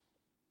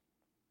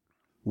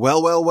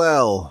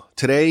Well.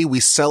 Today we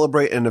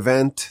celebrate an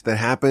event that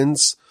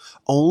happens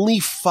only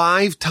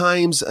 5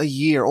 times a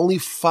year. Only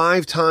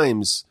 5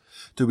 times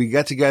do we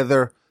get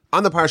together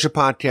on the Parsha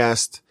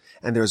podcast,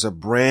 and there's a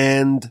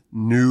brand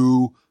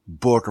new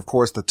book. Of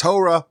course, the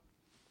Torah,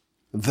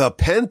 the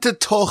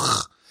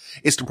Pentateuch,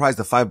 is comprised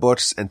of 5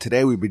 books, and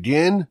today we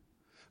begin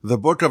the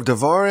book of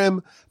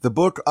Devarim, the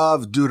book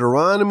of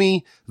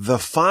Deuteronomy, the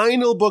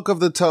final book of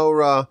the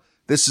Torah.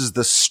 This is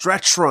the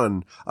stretch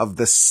run of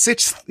the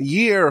 6th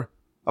year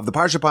of the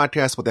Parsha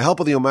podcast with the help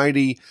of the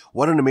Almighty.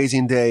 What an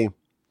amazing day.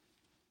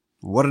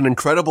 What an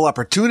incredible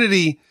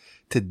opportunity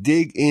to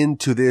dig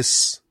into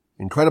this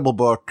incredible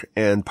book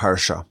and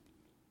Parsha.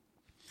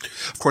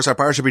 Of course, our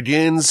Parsha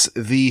begins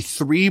the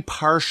 3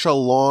 Parsha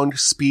long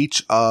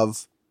speech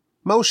of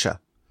Moshe.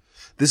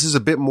 This is a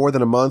bit more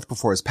than a month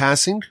before his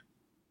passing.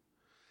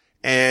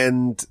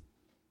 And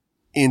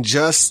in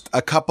just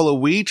a couple of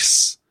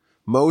weeks,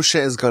 Moshe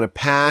is going to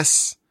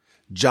pass.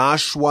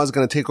 Joshua is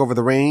going to take over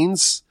the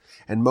reins.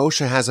 And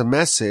Moshe has a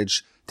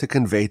message to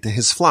convey to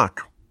his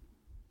flock.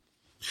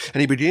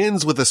 And he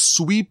begins with a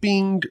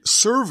sweeping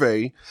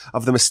survey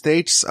of the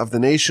mistakes of the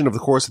nation over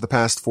the course of the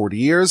past 40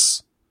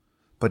 years.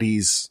 But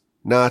he's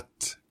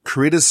not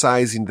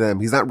criticizing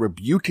them. He's not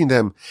rebuking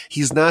them.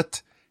 He's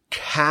not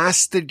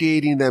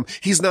castigating them.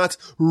 He's not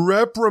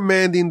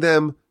reprimanding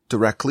them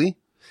directly.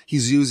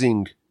 He's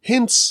using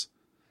hints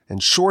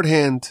and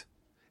shorthand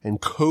and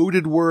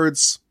coded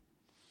words.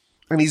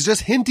 And he's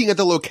just hinting at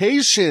the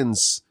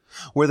locations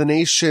where the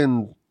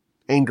nation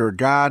angered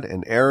God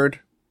and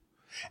erred.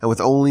 And with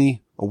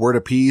only a word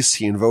of peace,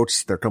 he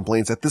invokes their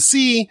complaints at the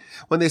sea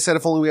when they said,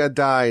 if only we had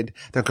died.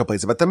 Their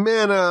complaints about the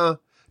manna,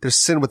 their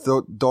sin with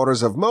the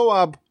daughters of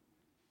Moab,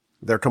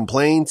 their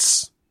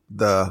complaints,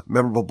 the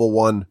memorable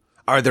one,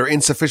 are there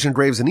insufficient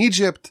graves in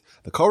Egypt,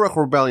 the Korach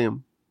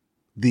rebellion,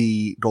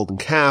 the golden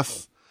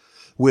calf,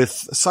 with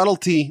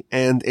subtlety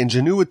and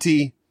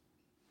ingenuity.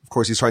 Of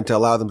course, he's trying to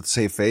allow them to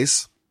save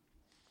face.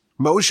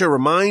 Moshe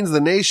reminds the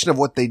nation of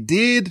what they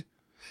did.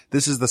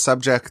 This is the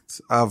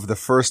subject of the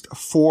first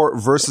 4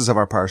 verses of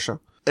our Parsha.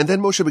 And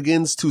then Moshe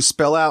begins to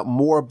spell out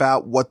more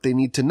about what they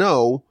need to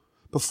know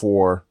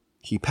before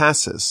he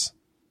passes.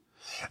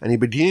 And he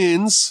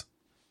begins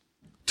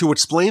to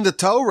explain the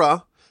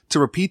Torah, to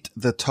repeat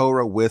the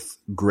Torah with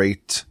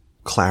great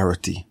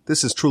clarity.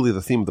 This is truly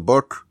the theme of the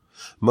book.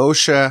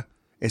 Moshe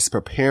is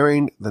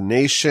preparing the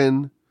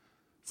nation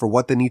for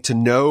what they need to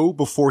know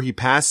before he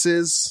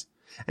passes.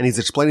 And he's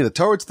explaining the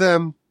Torah to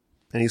them,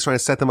 and he's trying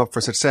to set them up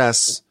for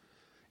success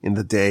in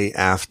the day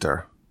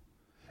after.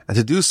 And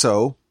to do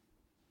so,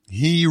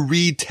 he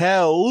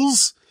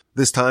retells,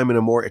 this time in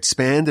a more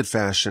expanded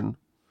fashion,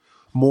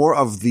 more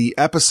of the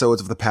episodes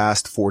of the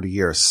past 40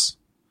 years.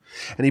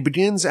 And he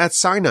begins at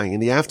Sinai in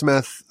the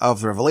aftermath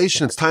of the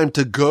revelation. It's time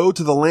to go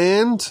to the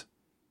land.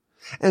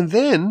 And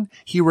then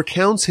he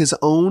recounts his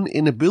own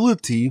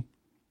inability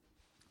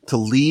to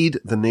lead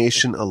the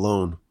nation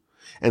alone,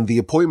 and the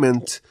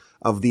appointment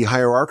of the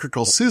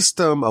hierarchical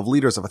system of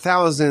leaders of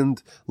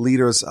 1,000,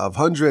 leaders of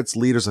hundreds,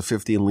 leaders of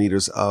 50, and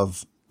leaders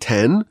of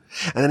 10.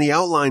 And then he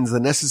outlines the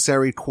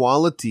necessary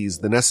qualities,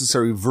 the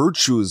necessary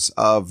virtues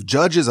of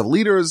judges, of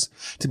leaders,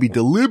 to be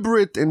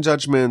deliberate in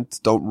judgment,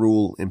 don't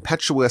rule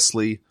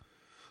impetuously,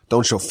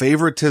 don't show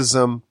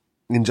favoritism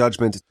in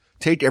judgment,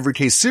 take every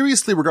case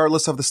seriously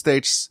regardless of the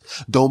stakes,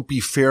 don't be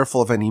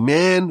fearful of any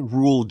man,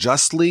 rule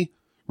justly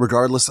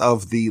regardless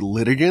of the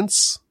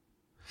litigants.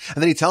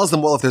 And then he tells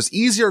them, well, if there's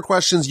easier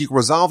questions, you can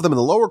resolve them in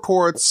the lower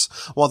courts,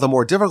 while the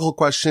more difficult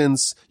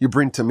questions you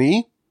bring to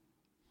me.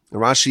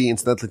 And Rashi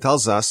incidentally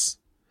tells us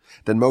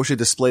that Moshe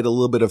displayed a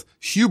little bit of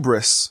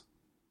hubris,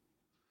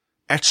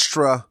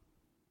 extra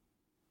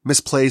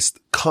misplaced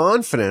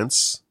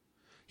confidence.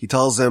 He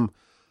tells them,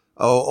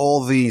 oh,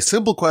 all the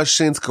simple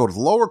questions go to the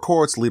lower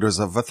courts, leaders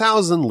of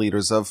 1,000,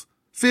 leaders of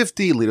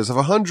 50, leaders of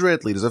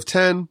 100, leaders of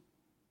 10.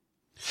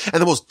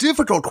 And the most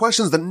difficult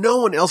questions that no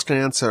one else can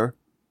answer,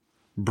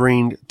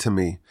 bring to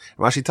me.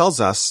 Rashi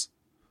tells us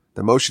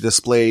that Moshe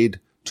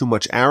displayed too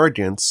much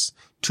arrogance,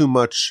 too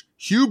much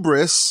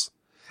hubris,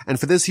 and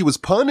for this he was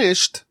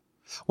punished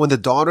when the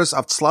daughters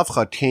of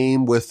Tzlavcha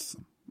came with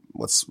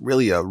what's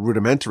really a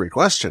rudimentary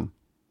question.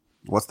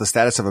 What's the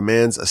status of a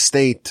man's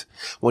estate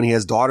when he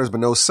has daughters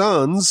but no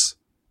sons?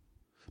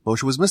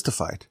 Moshe was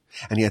mystified,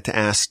 and he had to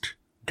ask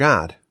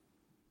God.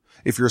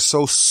 If you're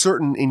so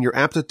certain in your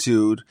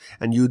aptitude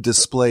and you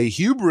display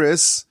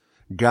hubris,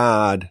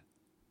 God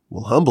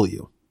will humble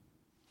you.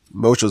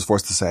 Moshe was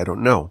forced to say, I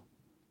don't know.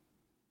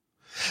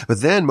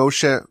 But then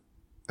Moshe,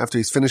 after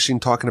he's finishing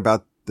talking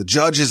about the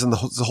judges and the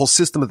whole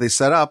system that they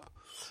set up,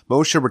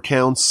 Moshe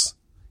recounts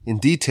in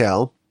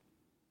detail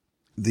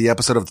the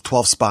episode of the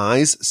 12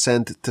 spies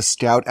sent to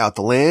scout out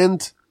the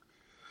land.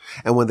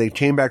 And when they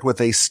came back with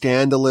a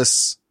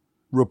scandalous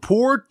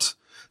report,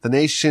 the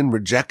nation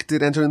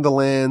rejected entering the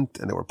land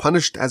and they were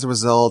punished as a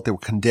result. They were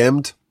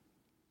condemned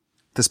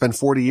to spend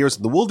 40 years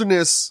in the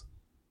wilderness.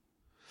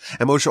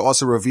 And Moshe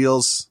also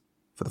reveals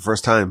for the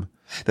first time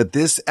that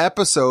this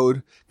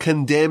episode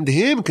condemned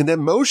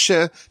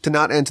Moshe to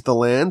not enter the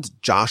land.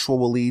 Joshua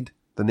will lead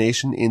the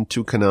nation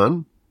into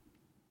Canaan.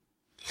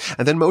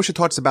 And then Moshe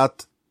talks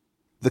about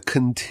the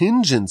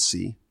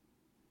contingency,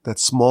 that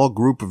small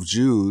group of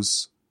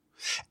Jews,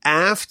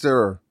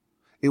 after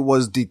it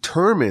was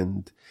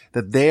determined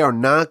that they are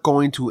not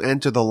going to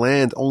enter the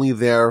land, only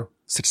their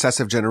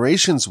successive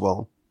generations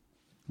will.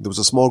 There was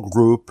a small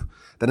group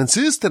that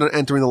insisted on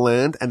entering the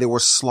land, and they were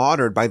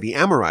slaughtered by the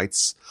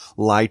Amorites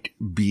like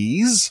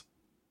bees.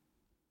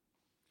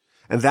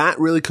 And that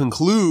really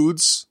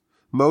concludes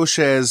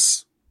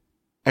Moshe's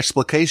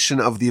explication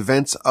of the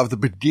events of the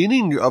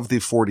beginning of the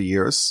 40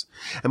 years.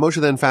 And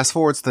Moshe then fast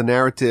forwards the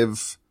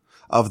narrative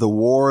of the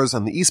wars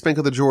on the east bank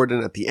of the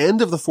Jordan. At the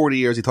end of the 40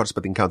 years, he talks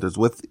about the encounters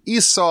with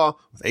Esau,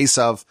 with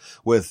Esav,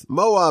 with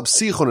Moab,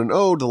 Sichon, and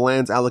Og, the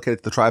lands allocated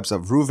to the tribes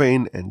of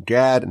Reuven and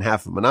Gad and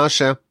half of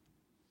Manasseh.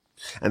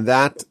 And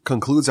that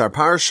concludes our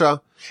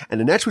Parsha.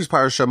 And in next week's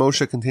Parsha,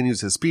 Moshe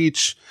continues his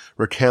speech,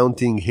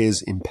 recounting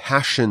his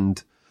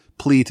impassioned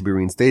plea to be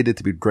reinstated,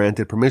 to be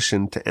granted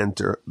permission to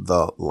enter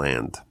the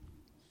land.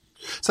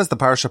 So that's the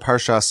Parsha,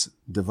 Parshas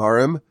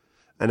Devarim.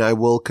 And I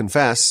will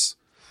confess,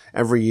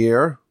 every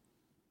year,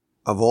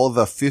 of all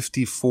the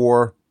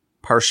 54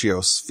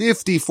 Parshios,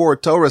 54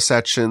 Torah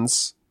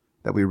sections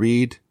that we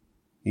read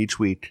each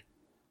week,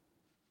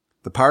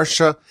 the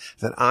Parsha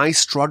that I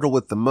struggle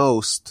with the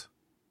most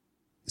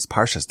is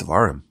Parshas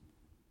Devarim.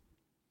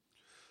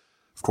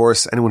 Of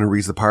course, anyone who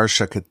reads the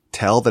Parsha could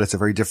tell that it's a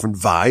very different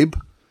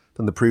vibe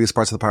than the previous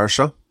parts of the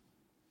Parsha.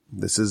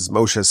 This is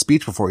Moshe's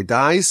speech before he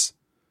dies.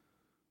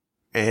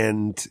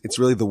 And it's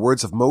really the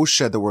words of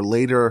Moshe that were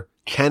later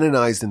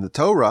canonized in the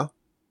Torah.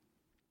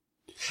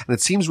 And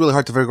it seems really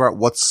hard to figure out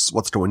what's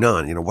going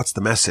on. You know, what's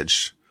the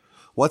message?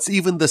 What's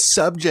even the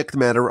subject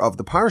matter of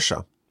the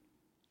Parsha?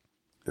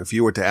 If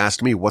you were to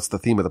ask me what's the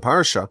theme of the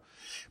Parsha,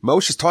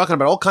 Moshe's talking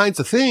about all kinds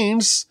of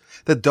things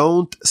that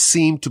don't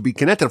seem to be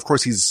connected. Of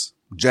course, he's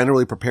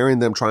generally preparing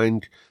them,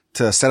 trying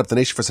to set up the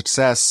nation for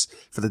success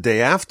for the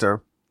day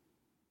after.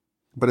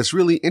 But it's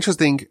really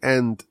interesting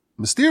and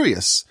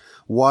mysterious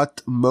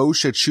what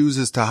Moshe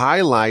chooses to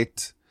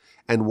highlight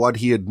and what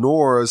he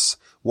ignores,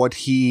 what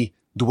he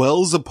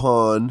dwells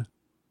upon,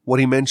 what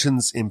he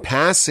mentions in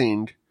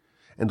passing,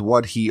 and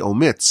what he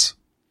omits.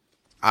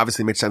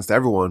 Obviously, it makes sense to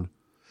everyone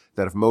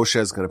that if Moshe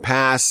is going to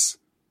pass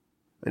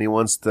and he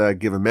wants to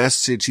give a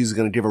message, he's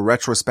going to give a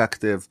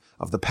retrospective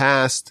of the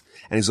past,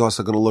 and he's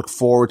also going to look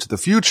forward to the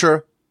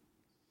future.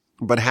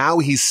 But how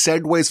he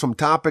segues from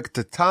topic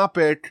to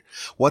topic,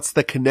 what's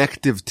the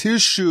connective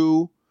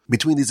tissue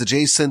between these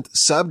adjacent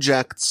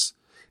subjects,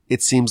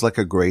 it seems like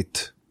a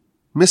great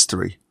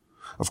mystery.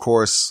 Of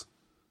course,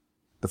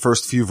 the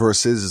first few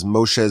verses is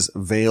Moshe's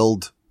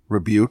veiled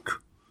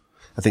rebuke.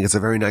 I think it's a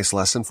very nice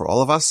lesson for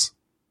all of us.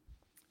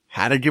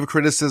 How to give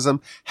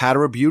criticism, how to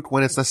rebuke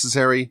when it's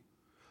necessary,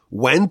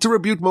 when to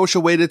rebuke.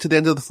 Moshe waited to the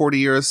end of the 40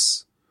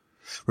 years,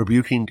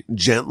 rebuking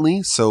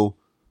gently so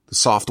the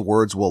soft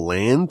words will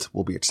land,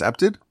 will be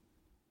accepted.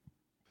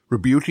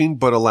 Rebuking,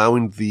 but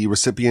allowing the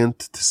recipient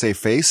to save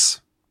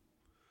face.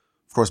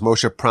 Of course,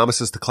 Moshe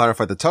promises to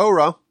clarify the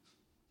Torah.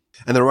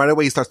 And then right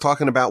away he starts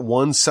talking about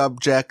one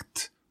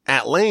subject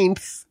at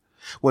length.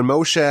 When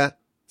Moshe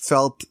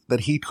felt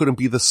that he couldn't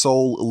be the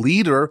sole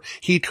leader,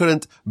 he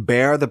couldn't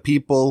bear the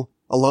people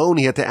alone,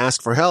 he had to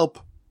ask for help.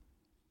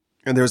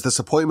 And there's this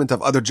appointment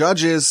of other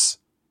judges,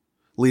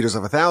 leaders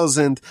of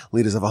 1,000,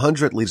 leaders of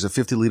 100, leaders of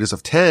 50, leaders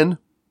of 10.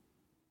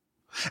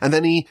 And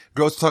then he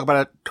goes to talk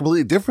about a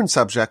completely different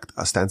subject,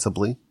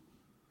 ostensibly,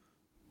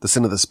 the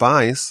sin of the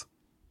spies.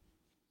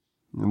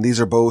 And these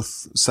are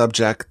both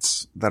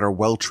subjects that are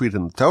well treated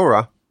in the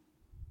Torah.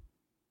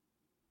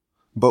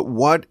 But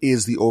what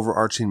is the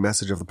overarching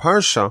message of the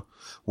Parsha?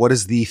 What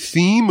is the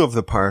theme of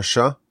the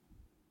Parsha?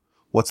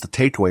 What's the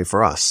takeaway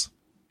for us?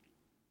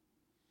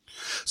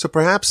 So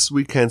perhaps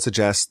we can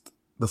suggest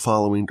the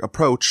following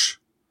approach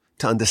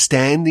to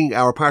understanding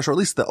our Parsha, or at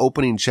least the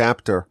opening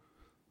chapter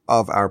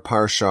of our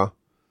Parsha.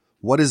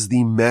 What is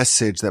the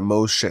message that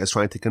Moshe is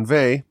trying to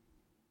convey?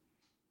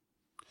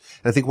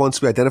 And I think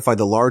once we identify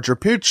the larger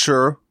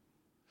picture,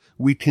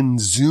 we can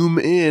zoom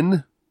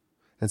in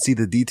and see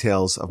the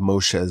details of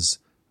Moshe's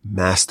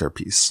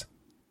masterpiece.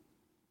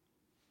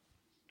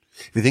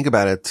 If you think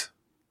about it,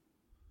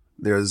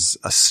 there's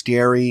a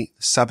scary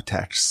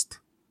subtext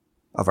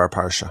of our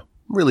Parsha,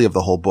 really of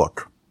the whole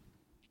book.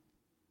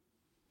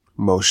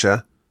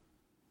 Moshe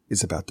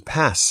is about to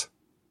pass.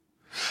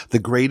 The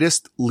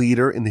greatest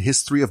leader in the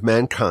history of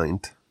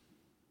mankind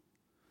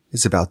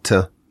is about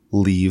to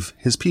leave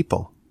his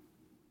people.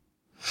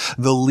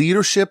 The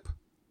leadership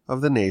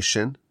of the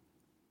nation,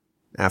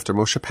 after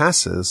Moshe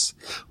passes,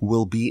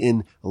 will be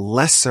in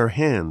lesser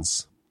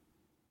hands.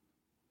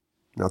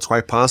 Now, it's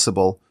quite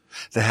possible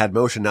that had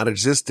Moshe not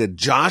existed,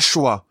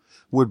 Joshua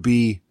would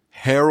be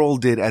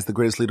heralded as the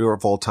greatest leader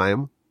of all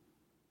time,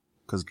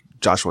 because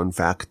Joshua, in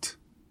fact,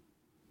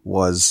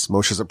 was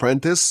Moshe's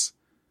apprentice.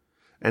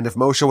 And if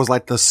Moshe was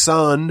like the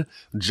sun,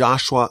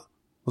 Joshua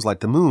was like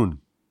the moon.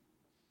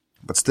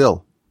 But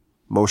still,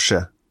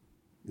 Moshe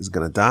is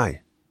going to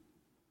die.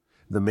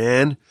 The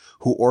man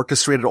who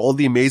orchestrated all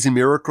the amazing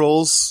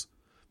miracles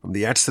From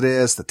the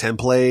Exodus, the 10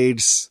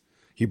 plagues,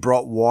 he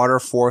brought water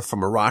forth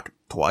from a rock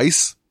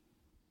twice.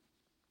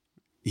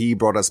 He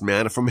brought us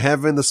manna from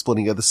heaven, the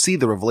splitting of the sea,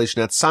 the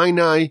revelation at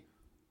Sinai.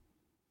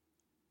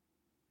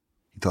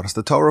 He taught us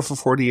the Torah for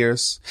 40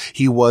 years.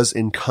 He was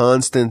in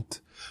constant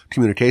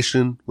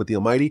communication with the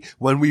Almighty.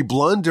 When we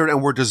blundered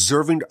and were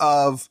deserving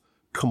of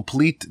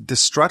complete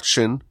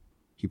destruction,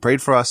 he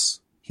prayed for us.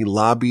 He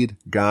lobbied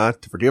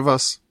God to forgive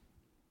us.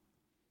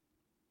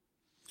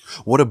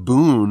 What a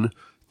boon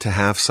to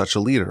have such a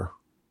leader.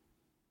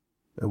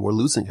 And we're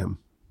losing him.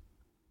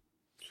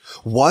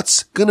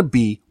 What's going to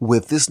be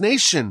with this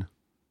nation?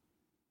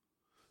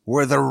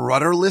 We're the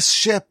rudderless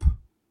ship.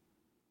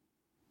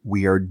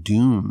 We are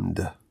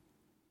doomed.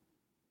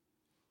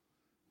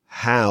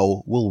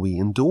 How will we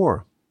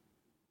endure?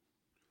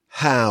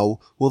 How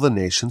will the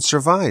nation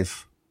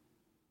survive?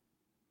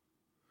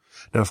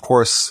 Now, of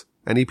course,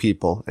 any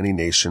people, any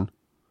nation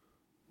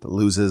that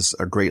loses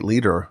a great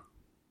leader,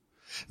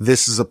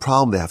 this is a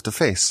problem they have to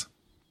face.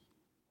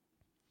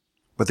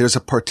 But there's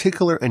a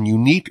particular and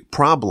unique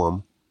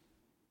problem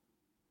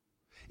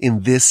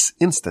in this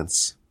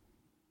instance.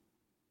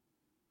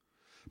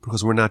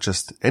 Because we're not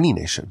just any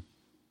nation.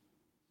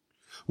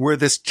 We're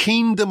this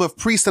kingdom of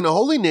priests and a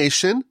holy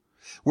nation.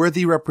 We're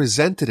the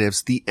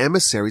representatives, the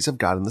emissaries of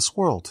God in this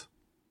world.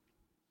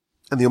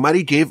 And the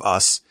Almighty gave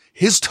us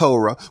his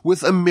Torah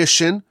with a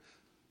mission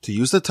to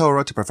use the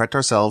Torah to perfect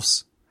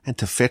ourselves and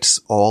to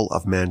fix all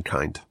of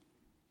mankind.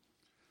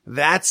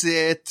 That's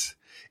it.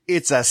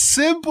 It's a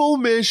simple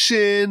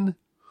mission.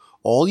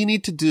 All you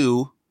need to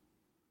do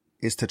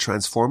is to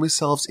transform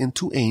yourselves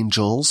into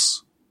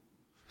angels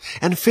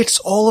and fix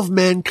all of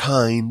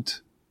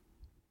mankind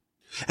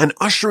and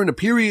usher in a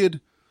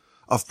period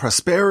of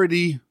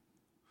prosperity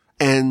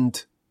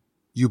and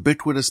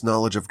ubiquitous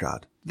knowledge of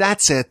God.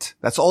 That's it.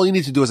 That's all you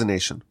need to do as a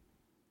nation.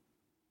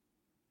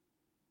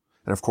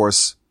 And of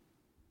course,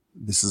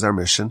 this is our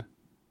mission,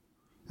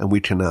 and we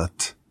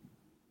cannot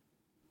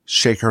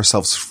shake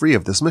ourselves free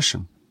of this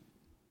mission.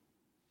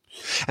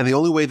 And the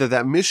only way that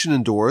that mission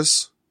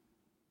endures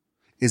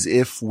is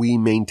if we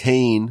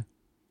maintain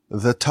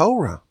the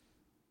Torah.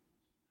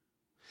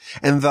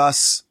 And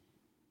thus,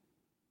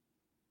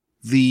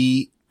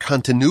 the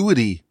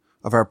continuity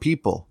of our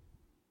people,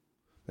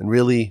 and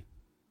really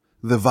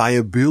the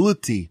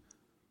viability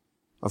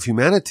of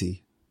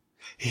humanity,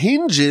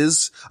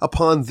 hinges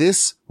upon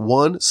this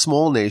one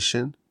small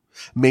nation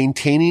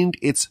maintaining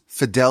its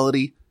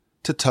fidelity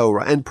to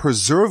Torah and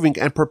preserving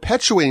and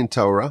perpetuating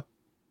Torah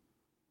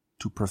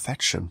to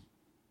perfection.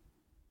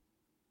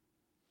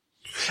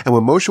 And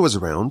when Moshe was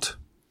around,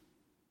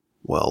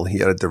 well, he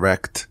had a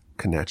direct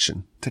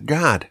connection to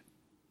God.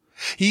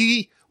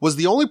 He was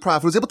the only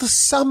prophet who was able to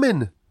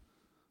summon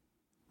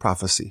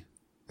prophecy.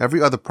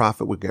 Every other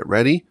prophet would get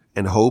ready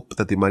and hope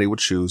that the Almighty would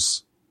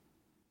choose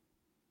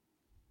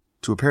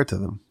to appear to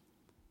them.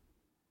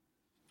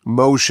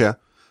 Moshe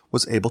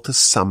was able to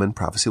summon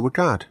prophecy with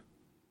God.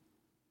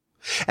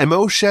 And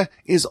Moshe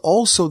is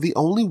also the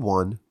only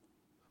one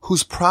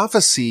whose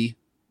prophecy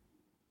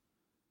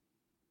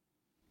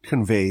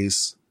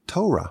conveys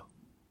Torah.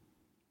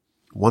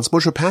 Once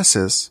Moshe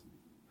passes,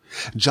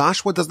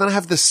 Joshua does not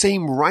have the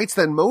same rights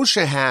that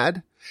Moshe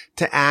had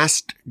to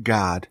ask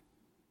God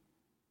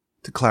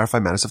to clarify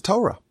matters of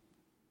Torah.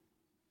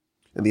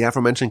 In the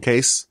aforementioned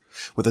case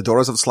with the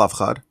daughters of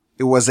Slavchad,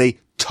 it was a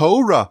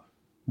Torah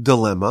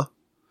dilemma,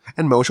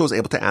 and Moshe was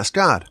able to ask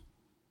God.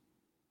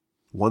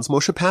 Once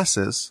Moshe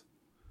passes,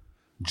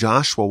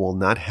 Joshua will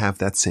not have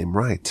that same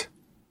right.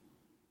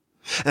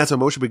 And that's why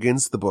Moshe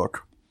begins the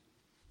book.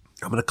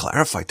 I'm going to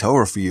clarify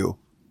Torah for you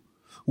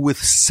with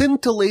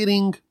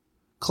scintillating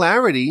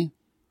clarity,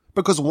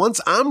 because once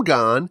I'm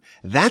gone,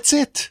 that's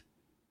it.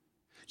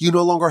 You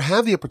no longer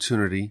have the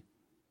opportunity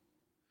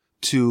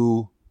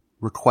to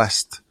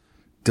request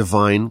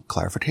divine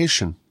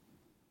clarification.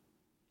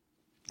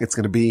 It's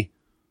going to be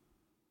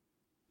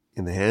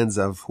in the hands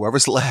of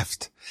whoever's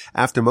left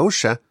after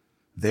Moshe.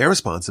 They're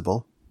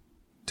responsible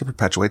to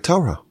perpetuate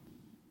Torah.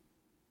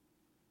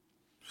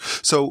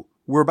 So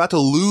we're about to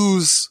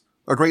lose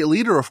a great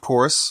leader, of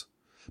course,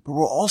 but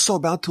we're also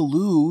about to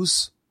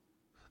lose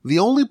the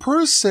only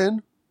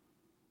person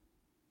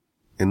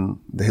in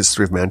the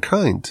history of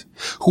mankind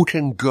who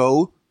can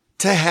go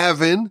to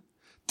heaven,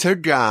 to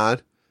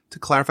God, to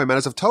clarify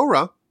matters of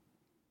Torah.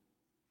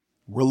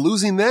 We're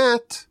losing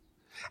that,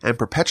 and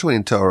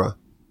perpetuating Torah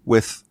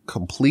with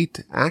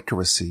complete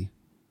accuracy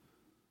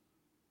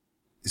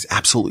is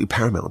absolutely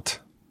paramount.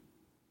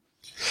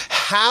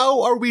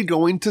 How are we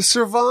going to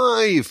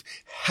survive?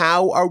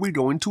 How are we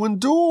going to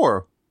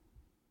endure?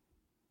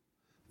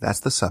 That's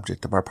the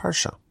subject of our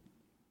Parsha.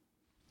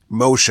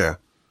 Moshe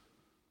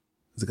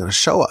is going to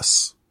show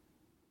us.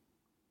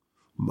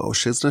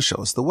 Moshe is going to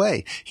show us the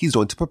way. He's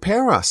going to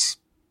prepare us.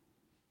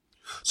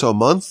 So a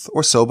month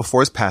or so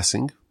before his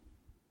passing,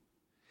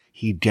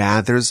 he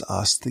gathers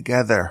us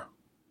together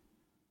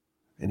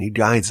and he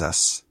guides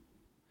us.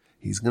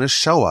 He's going to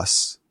show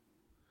us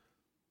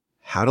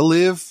how to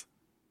live,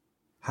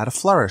 how to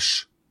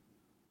flourish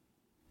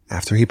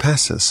after he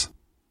passes.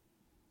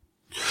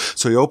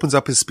 So he opens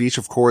up his speech,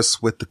 of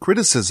course, with the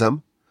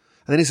criticism,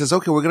 and then he says,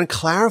 okay, we're going to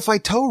clarify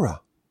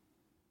Torah.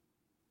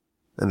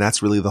 And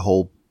that's really the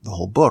whole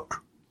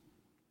book.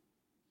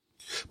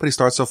 But he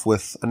starts off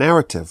with a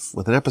narrative,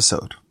 with an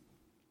episode.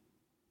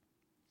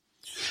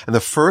 And the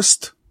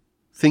first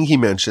thing he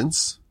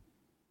mentions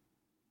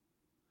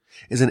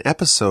is an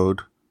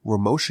episode where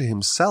Moshe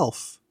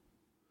himself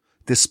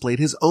displayed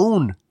his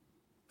own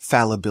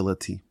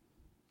fallibility,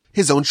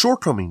 his own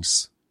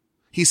shortcomings.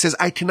 He says,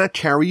 I cannot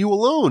carry you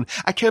alone.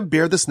 I can't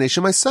bear this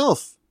nation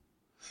myself.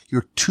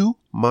 You're too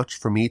much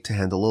for me to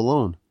handle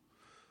alone.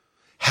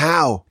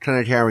 How can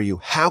I carry you?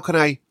 How can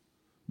I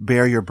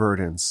bear your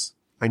burdens?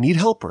 I need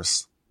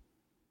helpers.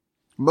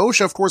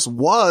 Moshe, of course,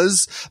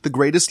 was the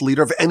greatest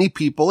leader of any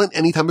people in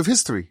any time of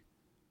history.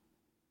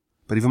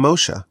 But even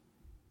Moshe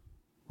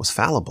was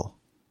fallible.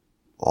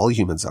 All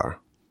humans are.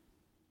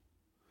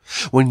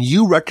 When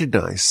you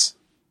recognize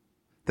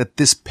that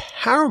this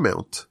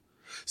paramount,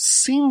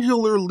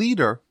 singular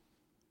leader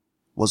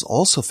was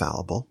also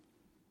fallible,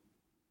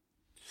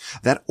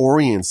 that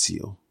orients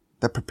you,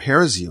 that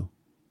prepares you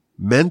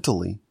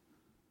mentally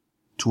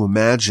to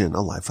imagine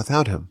a life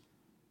without him.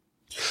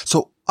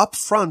 So up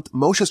front,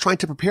 Moshe is trying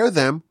to prepare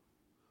them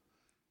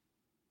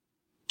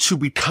to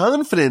be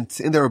confident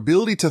in their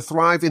ability to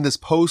thrive in this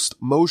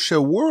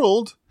post-Moshe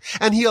world,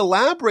 and he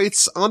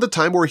elaborates on the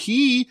time where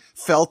he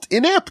felt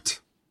inept,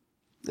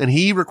 and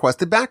he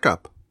requested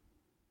backup.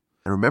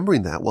 And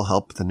remembering that will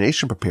help the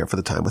nation prepare for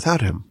the time without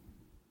him.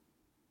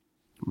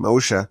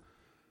 Moshe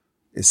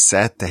is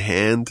set to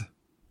hand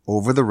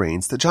over the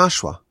reins to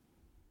Joshua.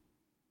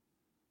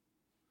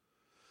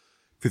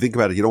 If you think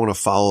about it, you don't want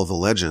to follow the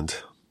legend.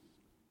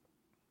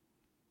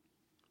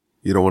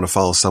 You don't want to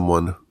follow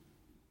someone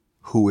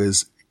who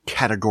is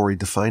category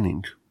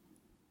defining.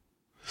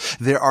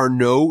 There are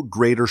no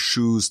greater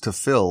shoes to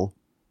fill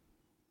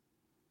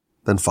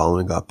than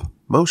following up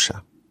Moshe.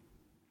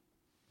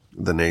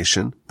 The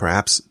nation,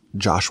 perhaps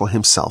Joshua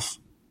himself.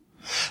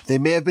 They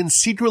may have been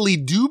secretly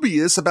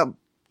dubious about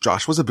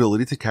Joshua's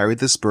ability to carry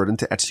this burden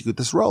to execute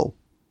this role.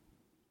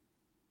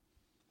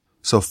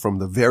 So from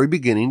the very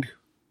beginning,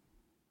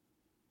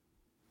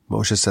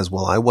 Moshe says,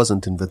 well, I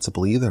wasn't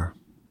invincible either.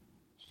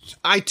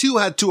 I too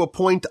had to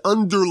appoint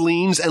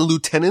underlings and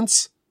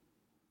lieutenants.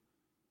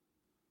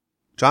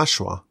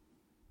 Joshua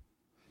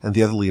and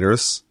the other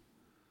leaders,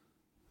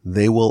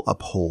 they will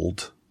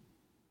uphold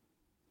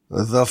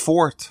the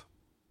fort.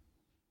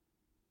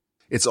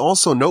 It's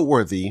also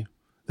noteworthy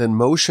that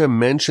Moshe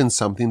mentions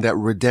something that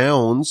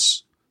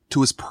redounds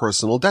to his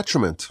personal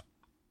detriment.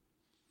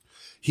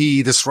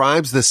 He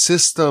describes the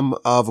system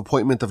of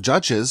appointment of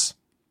judges,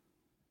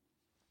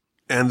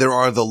 and there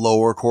are the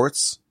lower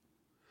courts,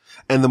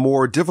 and the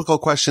more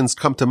difficult questions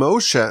come to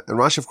Moshe, and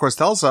Rashi, of course,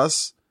 tells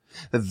us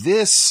that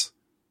this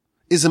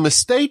is a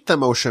mistake that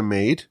Moshe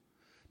made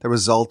that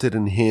resulted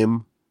in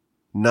him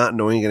not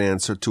knowing an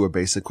answer to a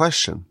basic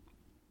question.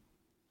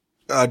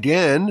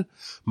 Again,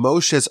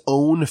 Moshe's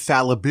own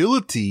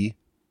fallibility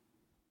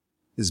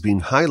is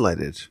being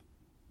highlighted.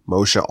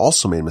 Moshe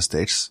also made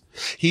mistakes.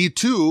 He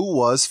too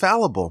was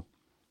fallible.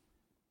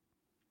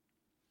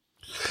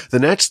 The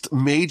next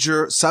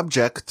major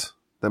subject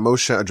that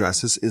Moshe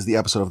addresses is the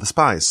episode of the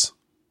spies.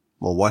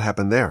 Well, what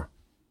happened there?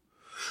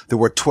 There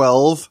were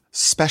 12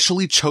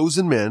 specially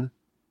chosen men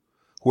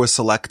who were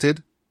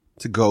selected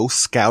to go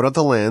scout out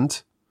the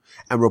land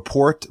and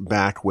report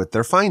back with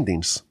their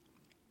findings.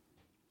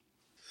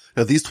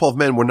 Now, these 12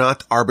 men were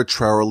not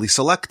arbitrarily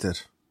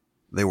selected.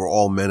 They were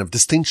all men of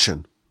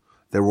distinction.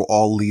 They were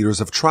all leaders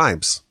of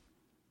tribes.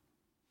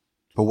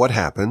 But what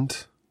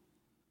happened?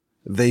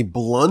 They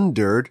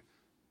blundered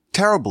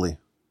terribly.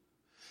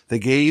 They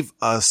gave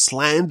a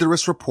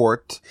slanderous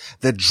report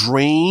that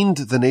drained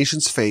the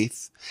nation's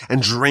faith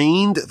and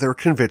drained their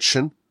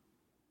conviction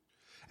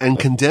and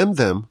condemned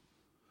them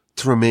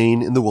to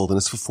remain in the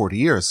wilderness for 40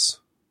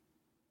 years.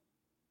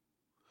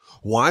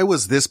 Why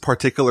was this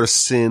particular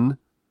sin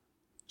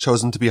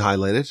chosen to be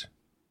highlighted?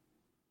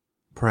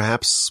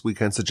 Perhaps we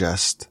can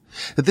suggest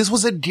that this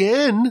was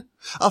again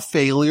a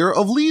failure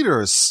of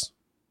leaders.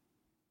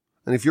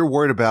 And if you're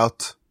worried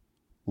about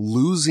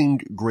losing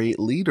great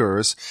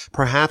leaders,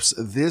 perhaps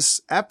this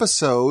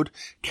episode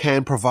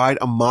can provide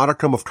a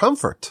modicum of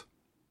comfort.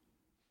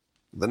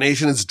 The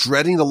nation is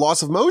dreading the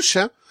loss of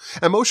Moshe,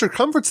 and Moshe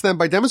comforts them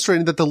by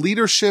demonstrating that the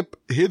leadership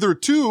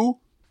hitherto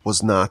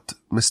was not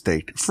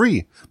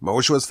mistake-free.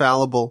 Moshe was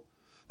fallible.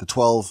 The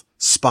 12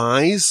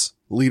 spies,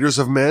 leaders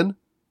of men,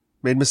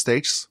 made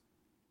mistakes.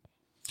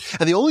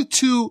 And the only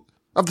two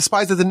of the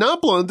spies that did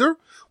not blunder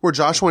were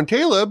Joshua and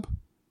Caleb,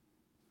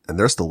 and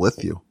they're still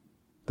with you.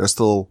 They're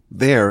still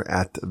there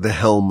at the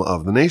helm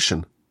of the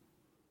nation.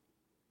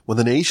 When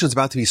the nation is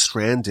about to be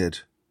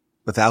stranded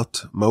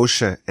without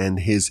Moshe and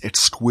his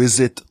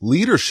exquisite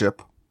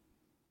leadership,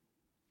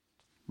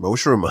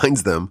 Moshe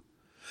reminds them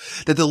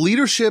that the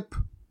leadership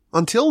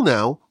until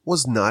now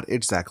was not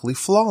exactly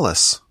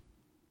flawless.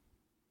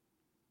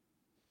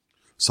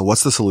 So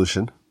what's the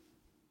solution?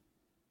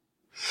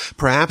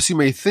 Perhaps you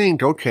may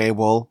think, okay,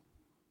 well,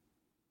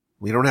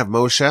 we don't have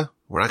Moshe.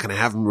 We're not going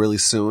to have him really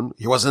soon.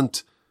 He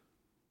wasn't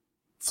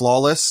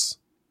flawless.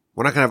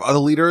 We're not going to have other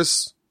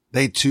leaders.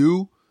 They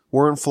too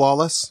weren't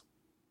flawless.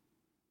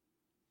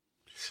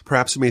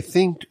 Perhaps you may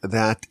think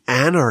that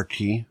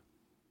anarchy,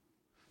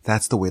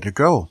 that's the way to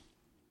go.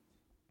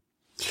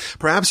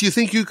 Perhaps you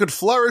think you could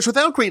flourish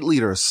without great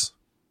leaders.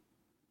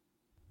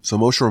 So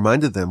Moshe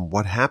reminded them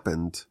what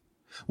happened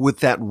with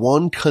that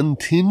one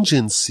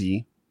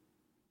contingency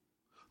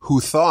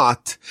who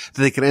thought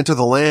that they could enter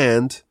the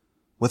land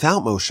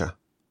without Moshe.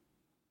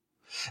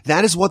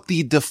 That is what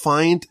the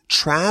defiant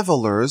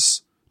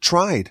travelers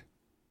tried.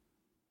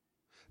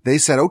 They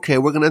said, okay,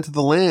 we're going to enter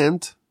the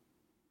land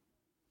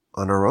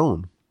on our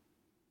own.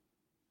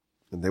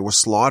 And they were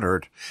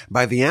slaughtered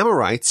by the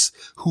Amorites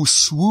who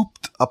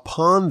swooped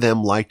upon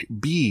them like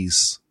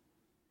bees.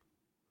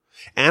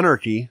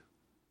 Anarchy,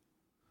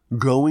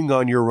 going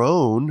on your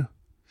own,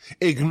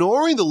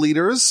 ignoring the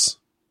leaders,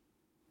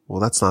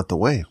 well, that's not the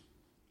way.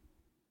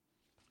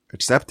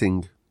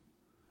 Accepting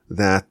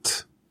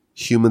that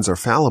humans are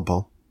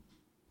fallible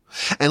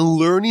and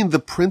learning the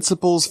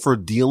principles for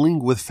dealing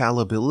with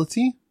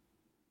fallibility,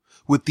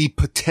 with the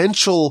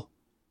potential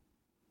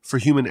for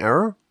human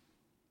error,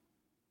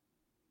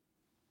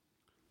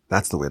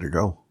 that's the way to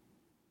go.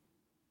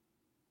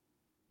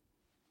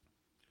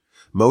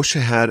 Moshe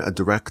had a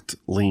direct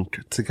link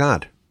to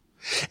God.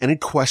 Any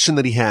question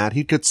that he had,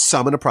 he could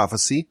summon a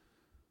prophecy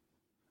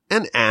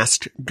and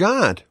ask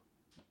God.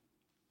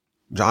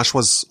 Josh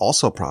was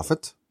also a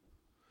prophet.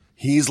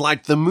 He's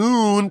like the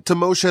moon to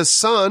Moshe's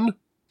sun.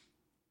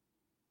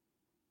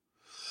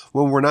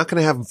 When we're not going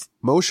to have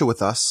Moshe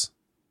with us,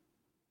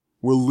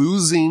 we're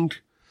losing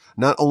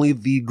not only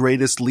the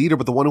greatest leader,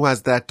 but the one who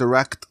has that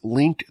direct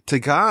link to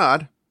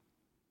God.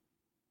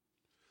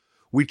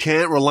 We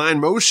can't rely on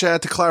Moshe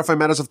to clarify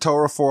matters of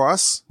Torah for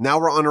us. Now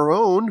we're on our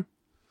own.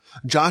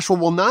 Joshua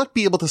will not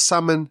be able to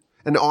summon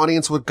an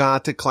audience with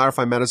God to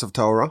clarify matters of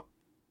Torah.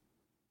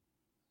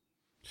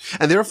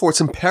 And therefore,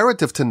 it's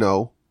imperative to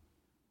know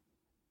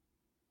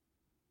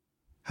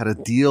how to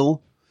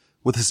deal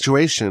with a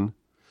situation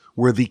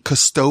where the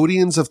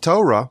custodians of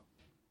Torah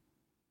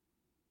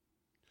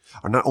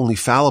are not only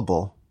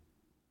fallible,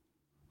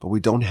 but we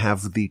don't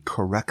have the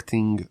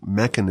correcting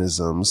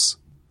mechanisms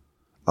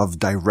of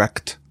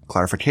direct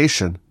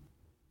clarification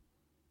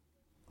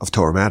of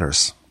Torah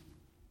matters.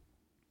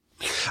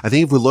 I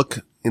think if we look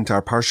into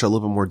our Parsha a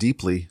little bit more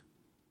deeply,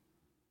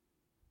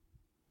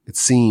 it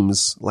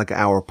seems like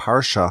our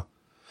Parsha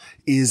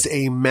is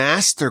a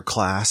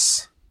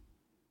masterclass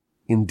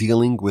in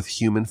dealing with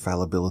human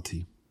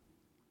fallibility.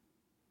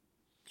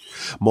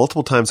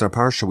 Multiple times in our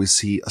Parsha, we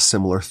see a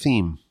similar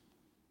theme.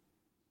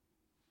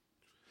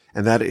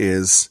 And that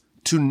is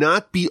to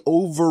not be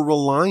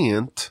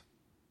over-reliant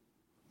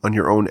on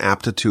your own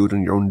aptitude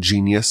and your own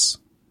genius,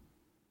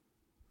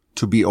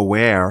 to be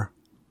aware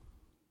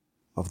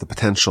of the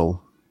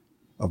potential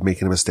of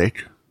making a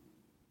mistake,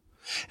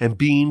 and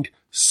being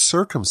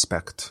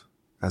circumspect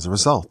as a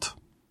result.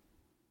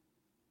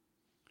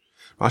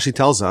 Rashi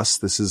tells us,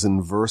 this is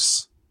in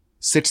verse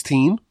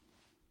 16,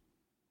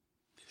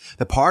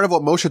 that part of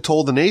what Moshe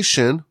told the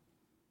nation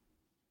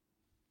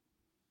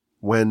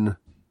when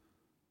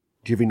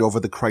giving over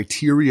the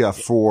criteria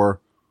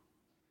for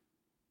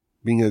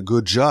being a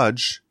good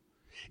judge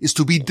is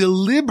to be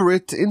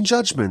deliberate in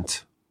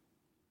judgment.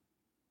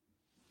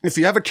 If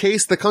you have a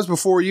case that comes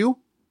before you,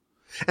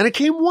 and it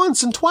came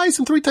once and twice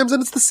and three times,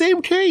 and it's the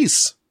same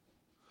case,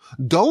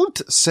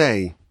 don't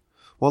say,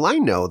 well, I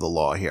know the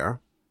law here.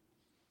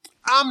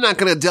 I'm not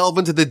going to delve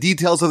into the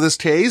details of this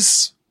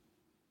case.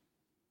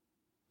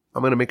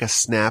 I'm going to make a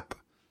snap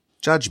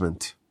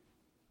judgment.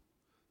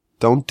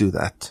 Don't do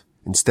that.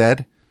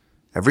 Instead,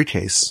 every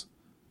case,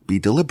 be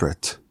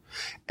deliberate.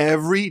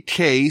 Every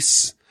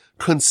case,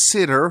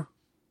 consider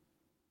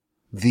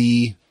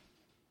the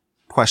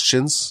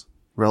questions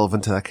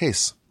relevant to that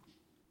case.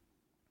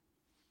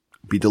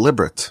 Be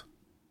deliberate.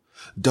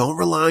 Don't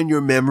rely on your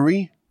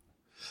memory.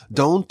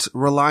 Don't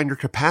rely on your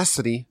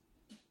capacity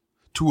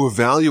to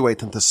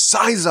evaluate and to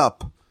size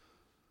up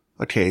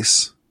a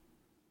case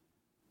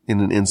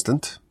in an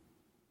instant.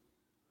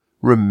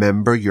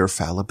 Remember your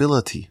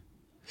fallibility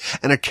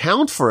and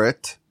account for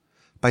it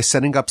by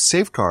setting up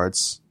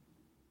safeguards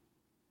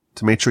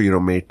to make sure you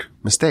don't make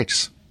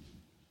mistakes.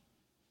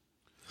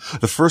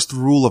 The first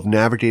rule of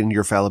navigating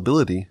your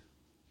fallibility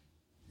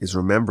is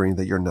remembering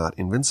that you're not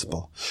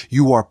invincible.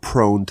 You are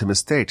prone to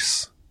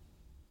mistakes,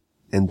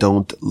 and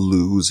don't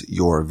lose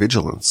your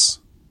vigilance.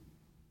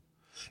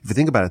 If you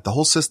think about it, the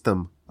whole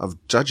system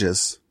of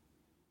judges,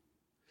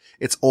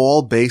 it's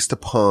all based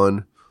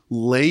upon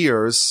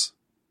layers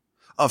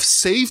of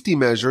safety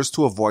measures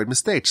to avoid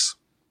mistakes.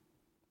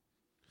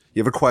 You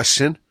have a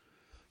question,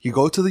 you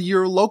go to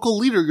your local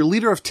leader, your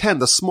leader of 10,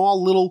 the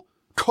small little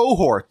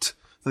cohort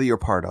that you're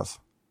part of.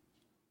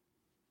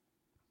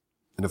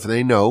 And if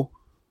they know,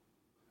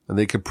 and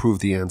they can prove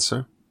the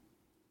answer,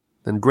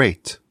 then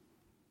great.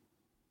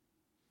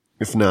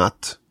 If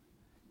not,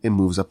 it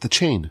moves up the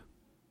chain.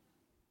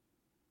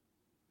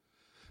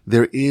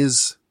 There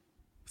is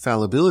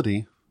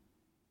fallibility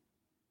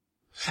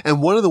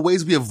And one of the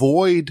ways we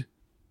avoid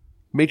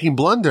making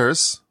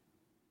blunders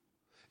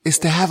is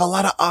to have a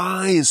lot of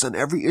eyes on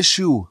every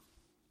issue.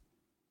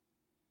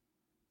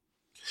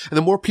 And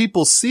the more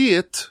people see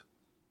it,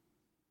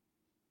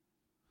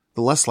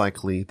 the less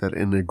likely that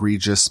an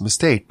egregious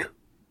mistake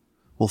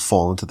will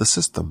fall into the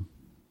system.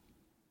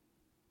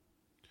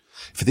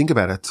 If you think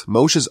about it,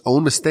 Moshe's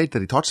own mistake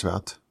that he talks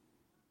about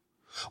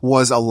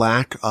was a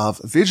lack of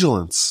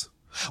vigilance,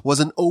 was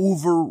an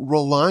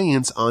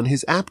over-reliance on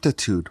his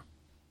aptitude.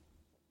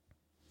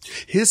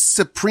 His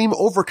supreme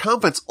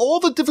overconfidence, all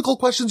the difficult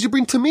questions you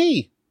bring to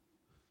me.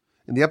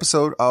 In the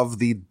episode of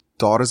the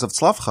Daughters of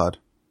Tzlafchad,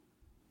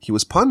 he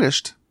was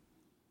punished.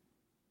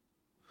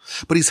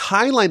 But he's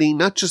highlighting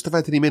not just the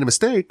fact that he made a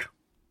mistake,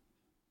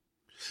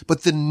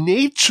 but the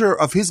nature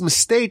of his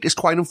mistake is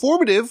quite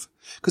informative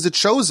because it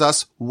shows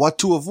us what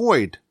to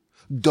avoid.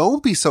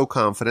 Don't be so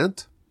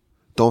confident.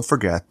 Don't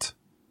forget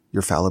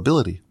your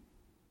fallibility.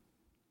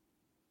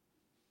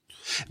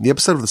 In the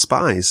episode of the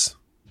spies,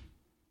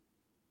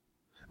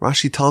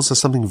 Rashi tells us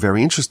something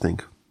very interesting.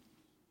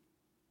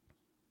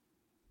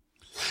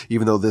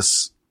 Even though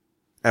this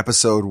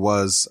episode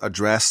was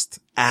addressed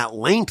at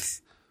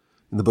length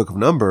in the book of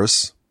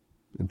Numbers,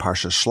 in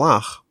Parsha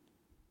Shlach,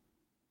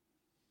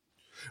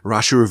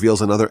 Rashi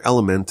reveals another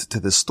element to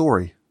this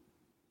story.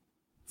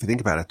 If you think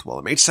about it, well,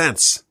 it makes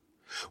sense.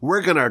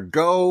 We're gonna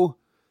go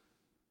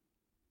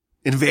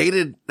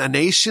invade a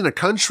nation, a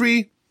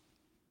country.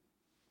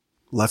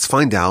 Let's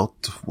find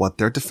out what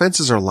their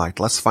defenses are like.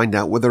 Let's find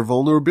out where their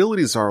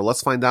vulnerabilities are.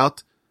 Let's find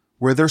out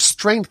where their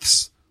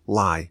strengths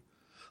lie.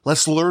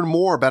 Let's learn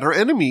more about our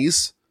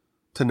enemies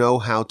to know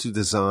how to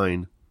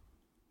design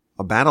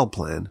a battle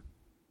plan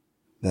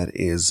that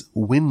is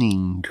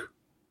winning.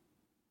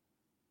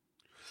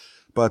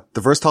 But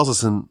the verse tells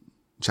us in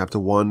chapter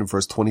 1,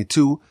 verse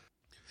 22,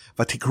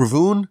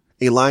 Vatikruvun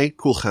Elai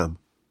Kulchem.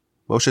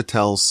 Moshe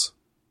tells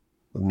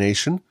the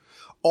nation,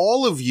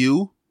 all of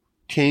you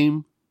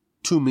came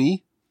to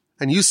me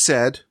and you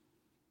said,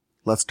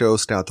 let's go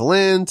scout the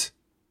land.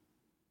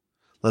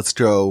 Let's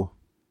go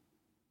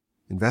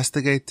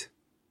investigate.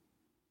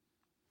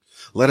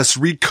 Let us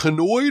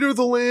reconnoiter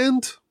the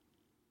land.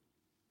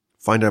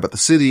 Find out about the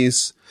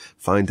cities.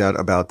 Find out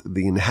about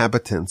the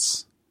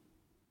inhabitants,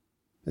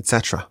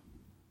 etc.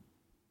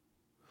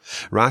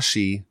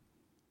 Rashi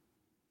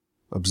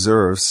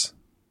observes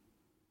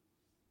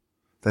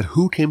that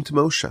who came to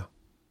Moshe?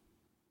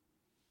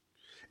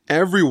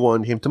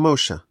 Everyone came to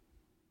Moshe.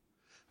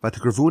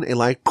 Vatikruvun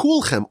elai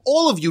kulchem.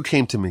 All of you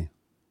came to me.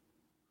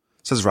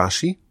 Says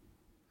Rashi,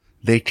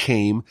 they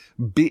came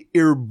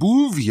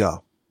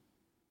bi'irbuvya,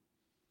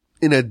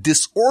 in a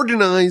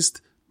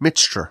disorganized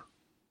mixture.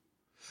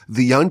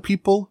 The young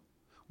people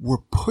were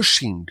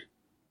pushing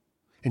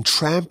and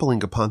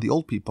trampling upon the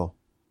old people.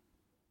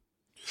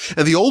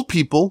 And the old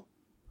people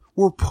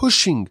were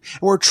pushing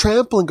and were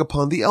trampling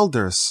upon the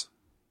elders.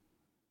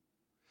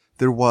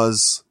 There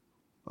was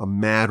a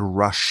mad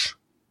rush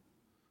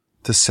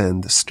to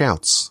send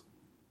scouts.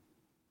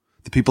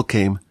 The people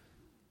came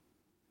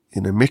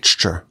in a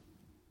mixture.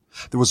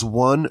 There was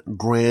one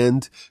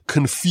grand,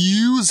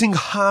 confusing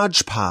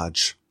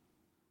hodgepodge.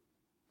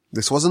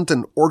 This wasn't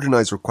an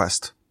organized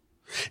request.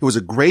 It was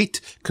a great,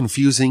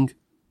 confusing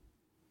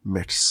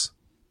mix.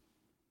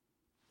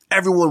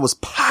 Everyone was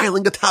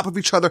piling atop of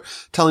each other,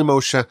 telling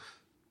Moshe,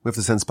 we have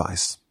to send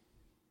spies.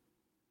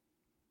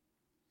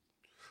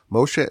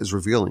 Moshe is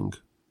revealing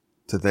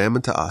to them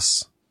and to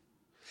us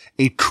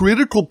a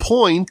critical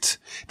point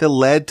that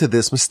led to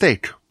this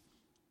mistake.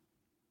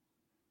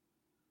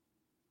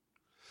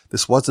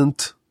 This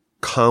wasn't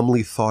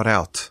calmly thought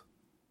out.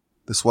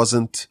 This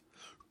wasn't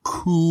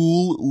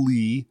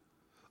coolly,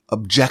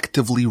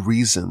 objectively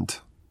reasoned.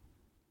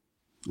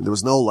 There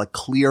was no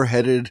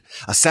clear-headed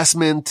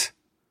assessment.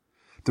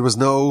 There was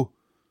no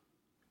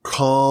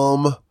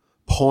calm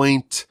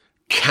point,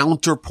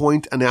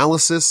 counterpoint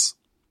analysis.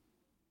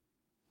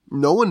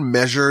 No one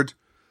measured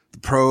the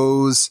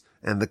pros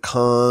and the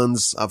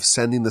cons of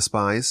sending the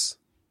spies.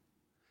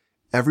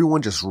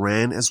 Everyone just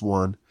ran as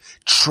one,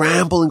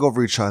 trampling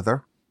over each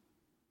other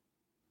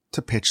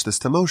to pitch this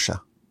to Moshe.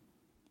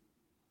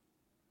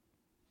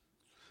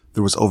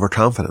 There was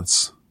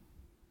overconfidence.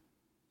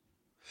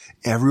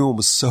 Everyone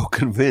was so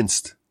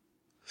convinced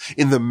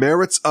in the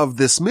merits of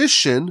this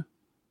mission,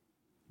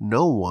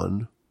 no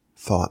one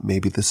thought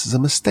maybe this is a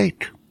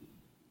mistake.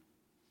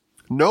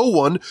 No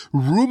one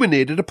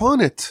ruminated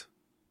upon it.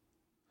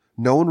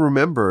 No one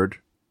remembered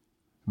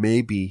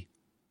maybe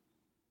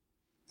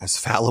as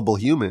fallible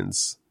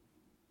humans,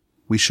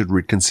 we should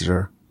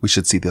reconsider, we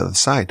should see the other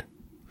side.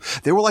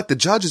 They were like the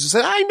judges who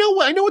said, I know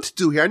what to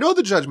do here. I know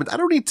the judgment. I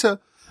don't need to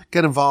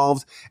get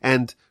involved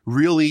and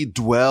really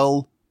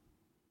dwell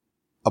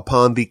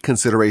upon the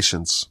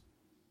considerations.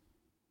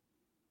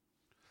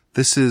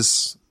 This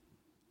is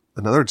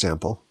another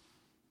example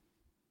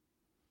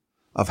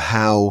of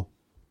how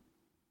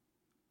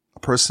a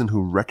person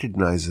who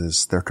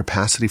recognizes their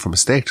capacity for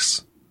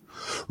mistakes,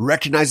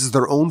 recognizes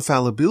their own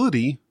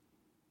fallibility,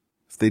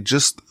 if they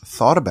just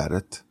thought about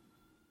it,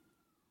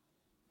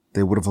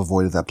 they would have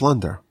avoided that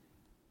blunder.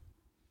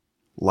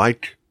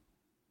 like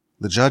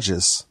the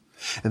judges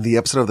in the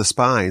episode of the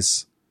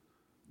spies,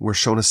 we're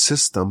shown a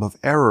system of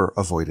error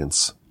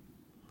avoidance.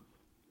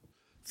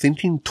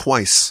 Thinking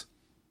twice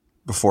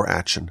before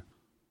action,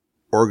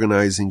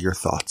 organizing your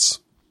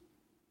thoughts,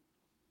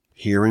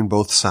 hearing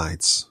both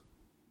sides,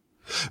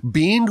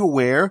 being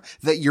aware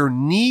that your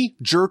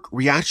knee-jerk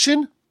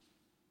reaction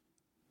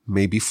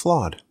may be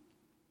flawed.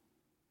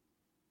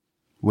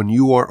 When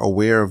you are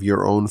aware of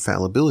your own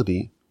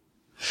fallibility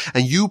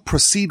and you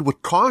proceed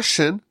with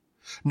caution,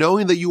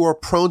 knowing that you are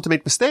prone to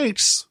make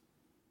mistakes,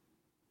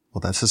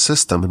 well, that's a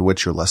system in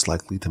which you're less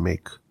likely to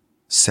make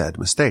said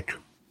mistake.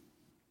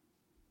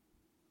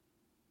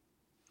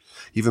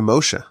 Even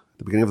Moshe, at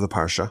the beginning of the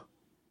Parsha,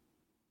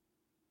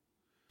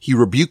 he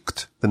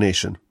rebuked the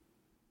nation.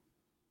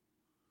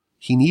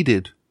 He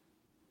needed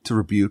to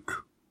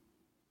rebuke,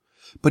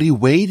 but he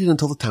waited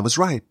until the time was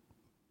right.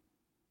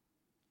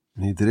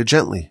 And he did it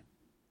gently.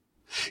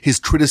 His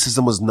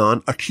criticism was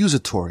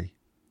non-accusatory.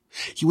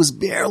 He was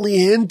barely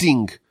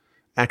hinting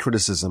at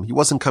criticism. He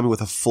wasn't coming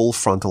with a full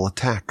frontal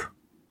attack.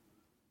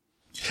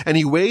 And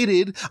he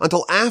waited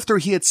until after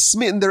he had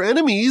smitten their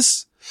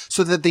enemies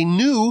so that they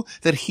knew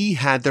that he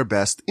had their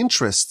best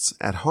interests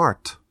at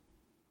heart.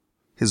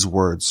 His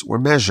words were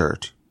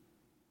measured.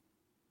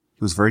 He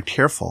was very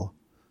careful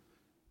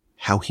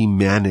how he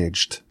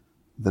managed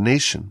the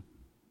nation.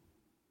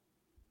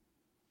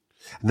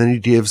 And then he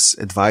gives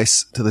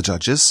advice to the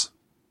judges.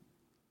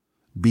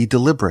 Be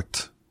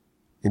deliberate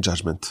in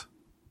judgment.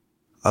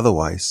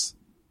 Otherwise,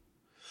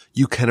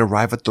 you can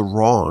arrive at the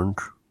wrong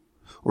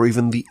or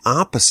even the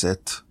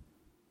opposite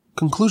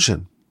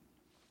conclusion.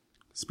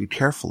 Speak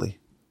carefully.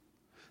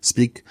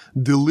 Speak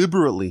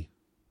deliberately.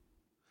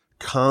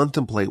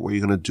 Contemplate what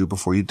you're going to do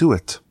before you do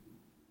it.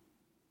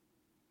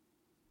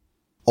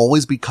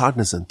 Always be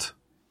cognizant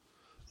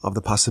of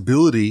the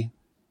possibility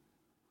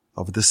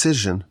of a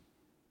decision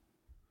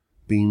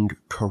being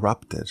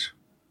corrupted.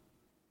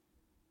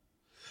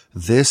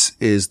 This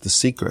is the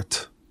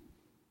secret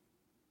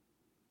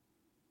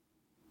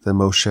that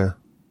Moshe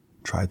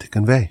tried to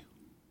convey.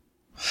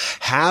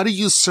 How do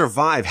you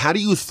survive? How do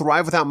you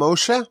thrive without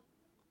Moshe?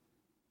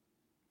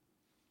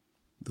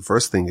 The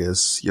first thing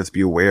is you have to be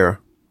aware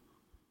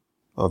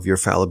of your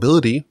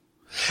fallibility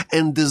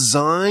and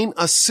design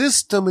a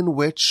system in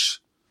which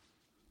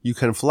you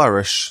can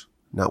flourish,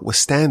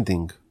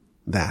 notwithstanding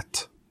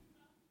that.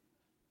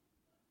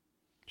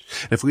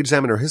 And if we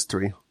examine our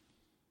history,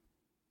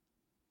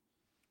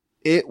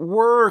 it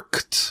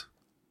worked.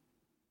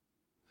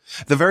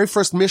 The very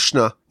first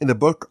Mishnah in the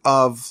book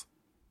of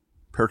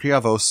Pirkei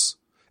Avos,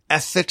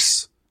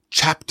 Ethics,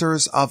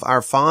 Chapters of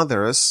Our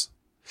Fathers,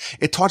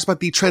 it talks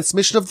about the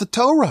transmission of the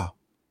Torah.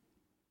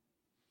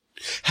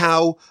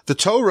 How the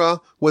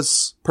Torah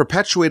was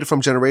perpetuated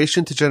from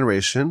generation to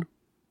generation,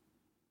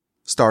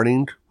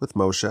 starting with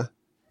Moshe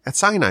at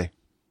Sinai.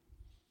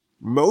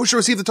 Moshe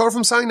received the Torah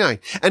from Sinai,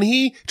 and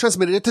he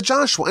transmitted it to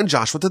Joshua, and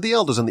Joshua to the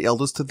elders, and the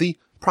elders to the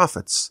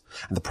prophets.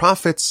 And the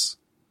prophets,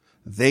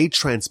 they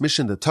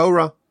transmission the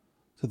Torah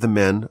to the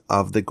men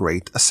of the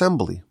great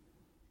assembly.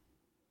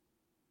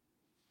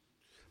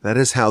 That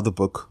is how the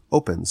book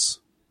opens.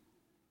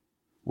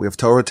 We have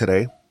Torah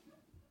today,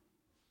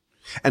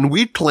 and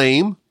we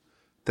claim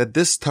that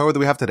this Torah that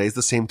we have today is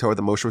the same Torah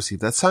that Moshe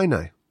received at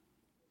Sinai.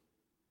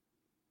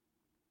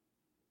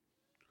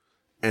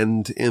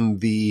 And in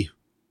the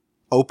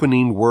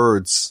opening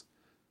words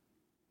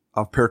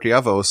of Pirkei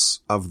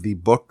Avos, of the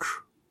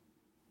book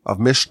of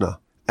Mishnah,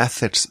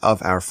 Ethics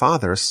of Our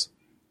Fathers,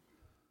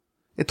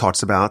 it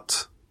talks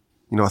about,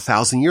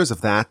 1,000 years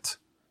of that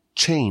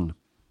chain.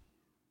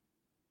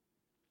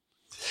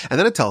 And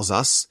then it tells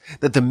us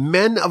that the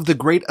men of the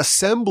great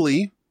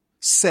assembly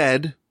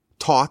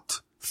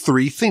taught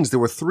three things. There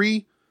were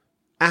three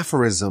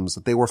aphorisms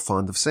that they were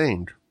fond of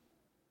saying.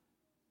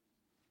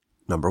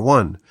 Number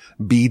 1,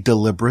 be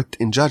deliberate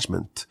in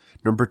judgment.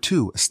 Number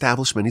 2,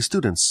 establish many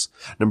students.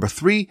 Number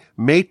 3,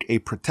 make a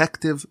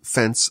protective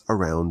fence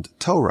around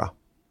Torah.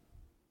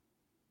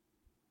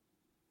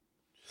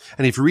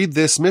 And if you read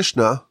this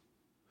Mishnah,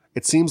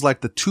 it seems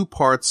like the two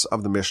parts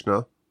of the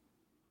Mishnah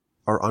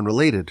are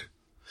unrelated.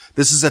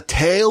 This is a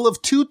tale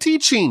of two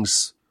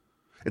teachings.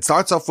 It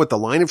starts off with the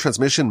line of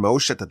transmission,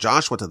 Moshe to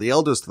Joshua, to the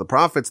elders, to the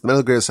prophets, the men of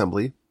the great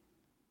assembly.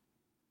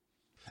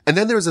 And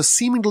then there's a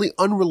seemingly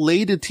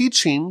unrelated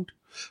teaching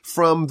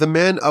from the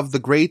men of the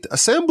great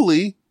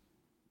assembly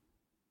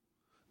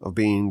of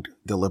being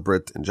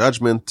deliberate in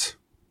judgment,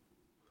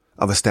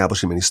 of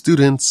establishing many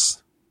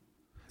students,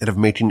 and of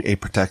making a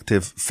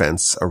protective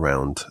fence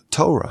around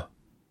Torah.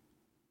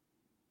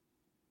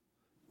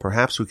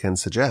 Perhaps we can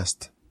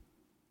suggest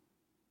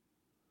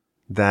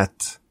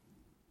that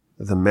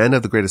the men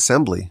of the great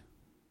assembly,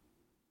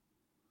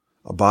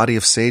 a body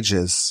of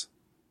sages,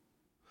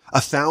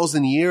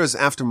 1,000 years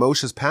after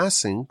Moshe's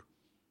passing,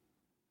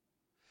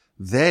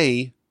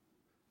 they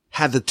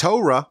had the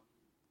Torah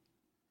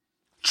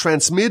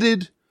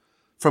transmitted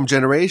from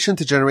generation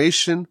to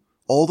generation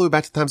all the way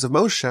back to the times of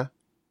Moshe,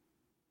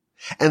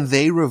 and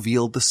they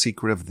revealed the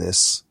secret of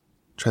this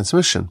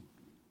transmission.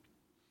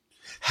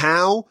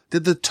 How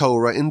did the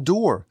Torah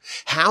endure?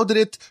 How did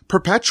it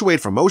perpetuate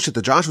from Moshe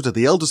to Joshua to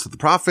the elders to the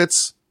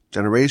prophets,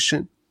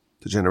 generation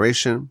to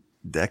generation,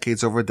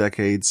 decades over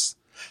decades,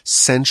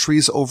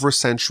 centuries over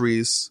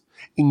centuries,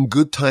 in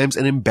good times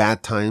and in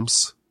bad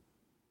times,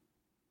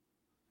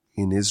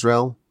 in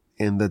Israel,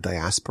 in the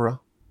diaspora?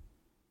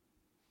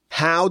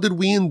 How did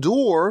we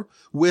endure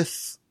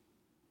with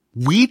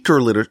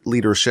weaker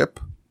leadership,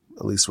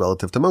 at least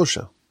relative to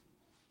Moshe?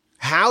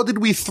 How did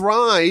we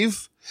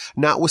thrive,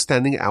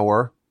 notwithstanding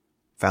our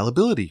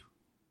fallibility?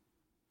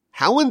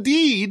 How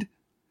indeed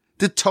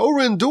did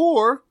Torah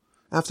endure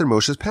after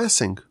Moshe's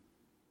passing?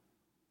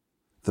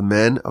 The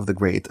men of the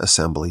great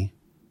assembly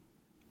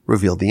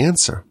revealed the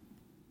answer.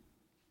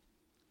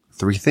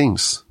 3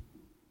 things.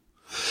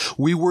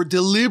 We were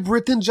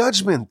deliberate in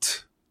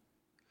judgment.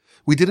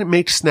 We didn't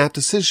make snap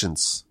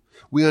decisions.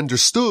 We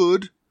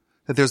understood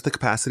that there's the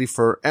capacity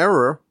for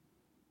error,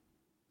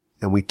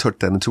 and we took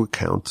that into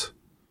account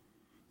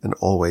and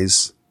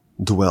always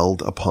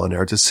dwelled upon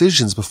our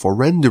decisions before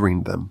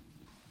rendering them.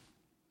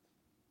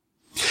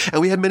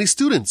 And we had many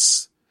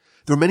students.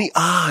 There were many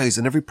eyes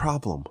in every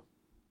problem.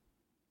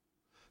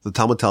 The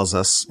Talmud tells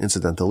us,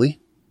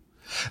 incidentally,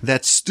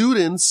 that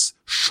students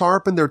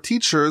sharpen their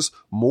teachers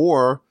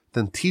more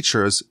than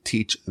teachers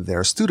teach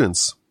their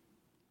students.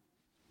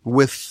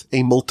 With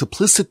a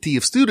multiplicity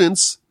of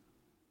students,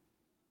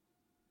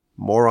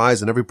 more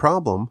eyes in every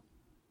problem,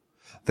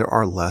 there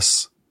are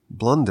less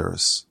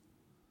blunders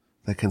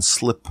that can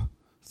slip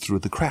through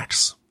the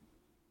cracks.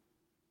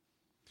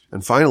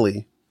 And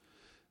finally,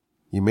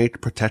 you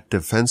make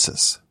protective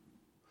fences.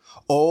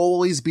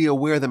 Always be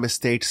aware that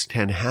mistakes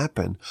can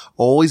happen.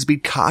 Always be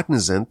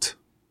cognizant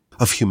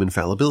of human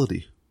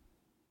fallibility.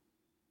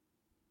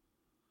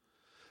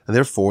 And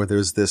therefore,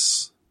 there's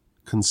this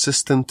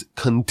consistent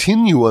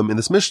continuum in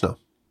this Mishnah.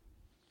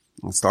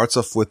 It starts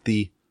off with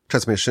the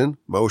transmission,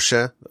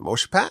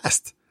 Moshe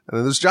passed. And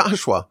then there's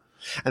Joshua.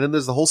 And then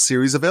there's the whole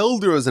series of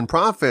elders and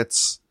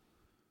prophets,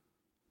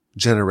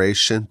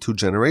 generation to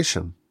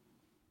generation.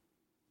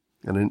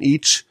 And in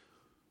each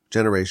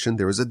generation,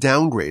 there is a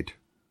downgrade.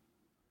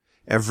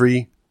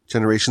 Every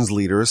generation's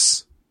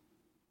leaders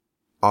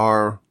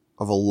are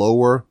of a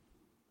lower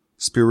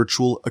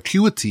spiritual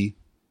acuity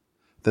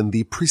than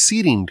the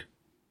preceding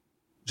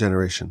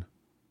generation.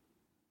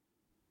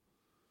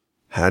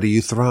 How do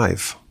you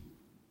thrive?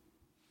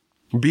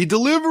 Be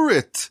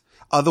deliberate.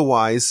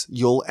 Otherwise,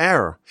 you'll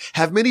err.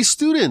 Have many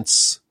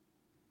students.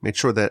 Make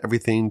sure that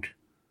everything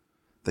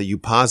that you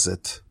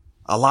posit,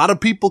 a lot of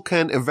people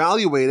can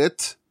evaluate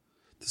it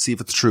to see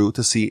if it's true,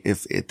 to see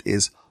if it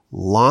is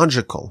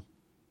logical,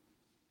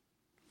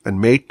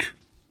 and make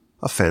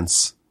a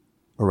fence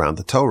around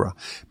the Torah.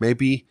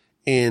 Maybe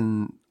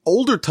in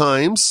older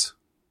times,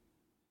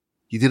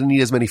 you didn't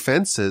need as many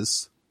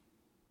fences,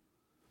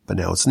 but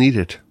now it's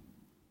needed.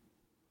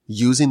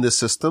 Using this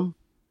system,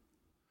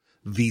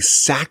 the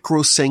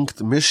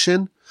sacrosanct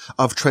mission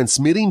of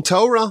transmitting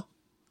Torah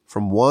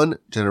from one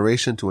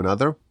generation to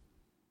another,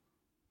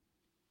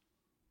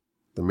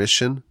 the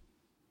mission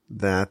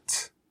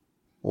that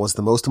was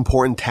the most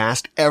important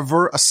task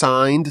ever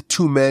assigned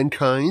to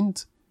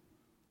mankind,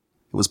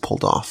 it was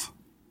pulled off.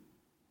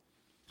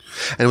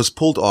 And it was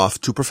pulled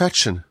off to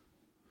perfection.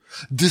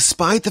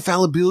 Despite the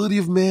fallibility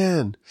of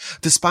man,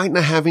 despite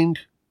not having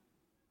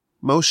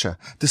Moshe,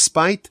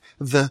 despite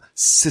the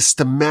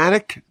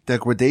systematic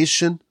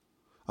degradation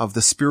of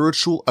the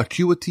spiritual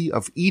acuity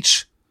of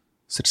each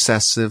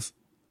successive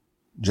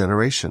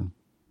generation.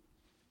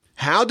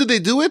 How did they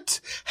do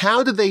it?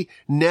 How did they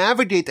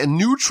navigate and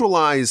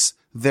neutralize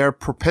their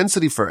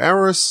propensity for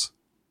errors?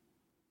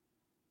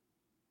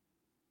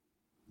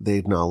 They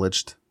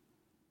acknowledged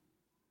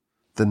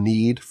the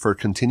need for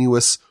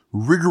continuous,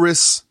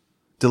 rigorous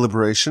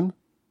deliberation.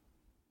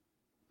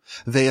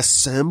 They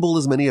assembled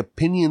as many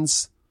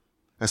opinions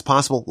as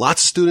possible,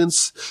 lots of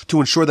students, to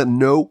ensure that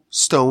no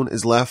stone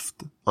is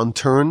left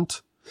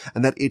unturned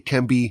and that it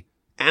can be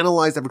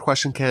analyzed, every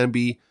question can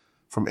be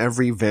from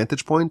every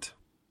vantage point.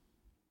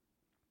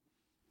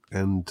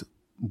 And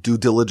due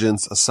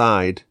diligence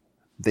aside,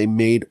 they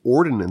made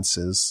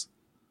ordinances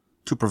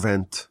to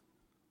prevent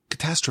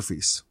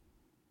catastrophes.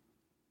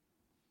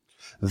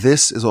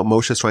 This is what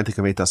Moshe is trying to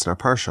convey to us in our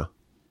Parsha.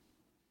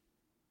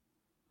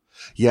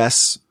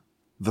 Yes,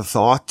 the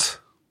thought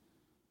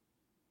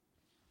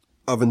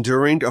of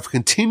enduring, of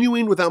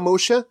continuing without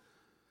Moshe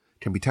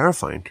can be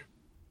terrifying,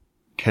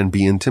 can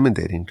be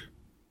intimidating.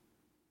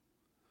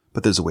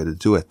 But there's a way to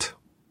do it.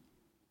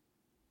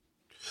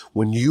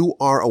 When you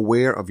are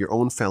aware of your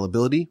own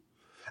fallibility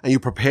and you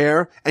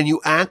prepare and you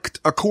act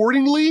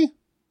accordingly,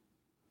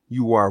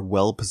 you are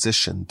well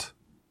positioned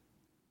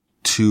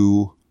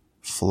to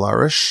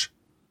flourish,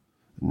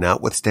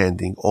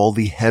 notwithstanding all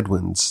the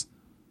headwinds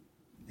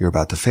you're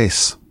about to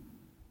face.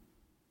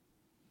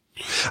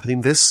 I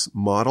think this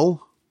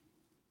model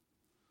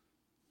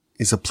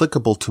is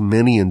applicable to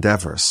many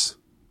endeavors.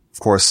 Of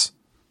course,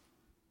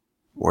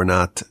 we're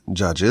not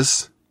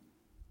judges,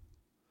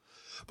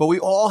 but we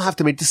all have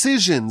to make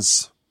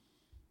decisions,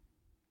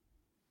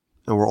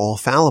 and we're all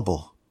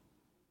fallible.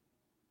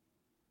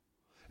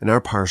 In our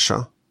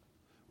Parsha,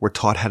 we're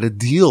taught how to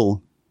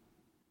deal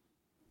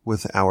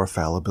with our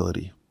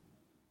fallibility.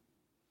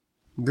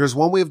 There's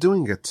one way of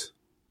doing it.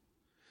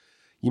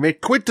 You make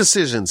quick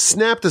decisions,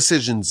 snap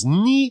decisions,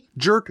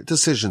 knee-jerk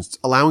decisions,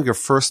 allowing your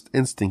first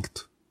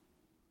instinct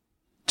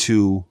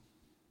to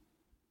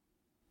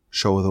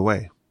show the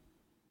way.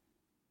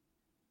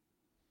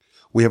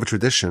 We have a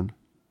tradition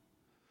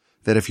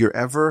that if you're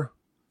ever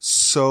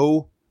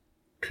so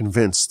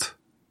convinced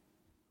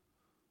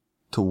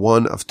to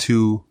one of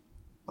two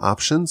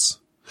options,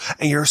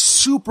 and you're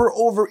super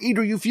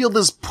overeager, you feel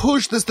this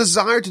push, this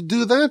desire to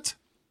do that,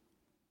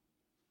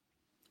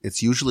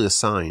 it's usually a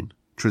sign,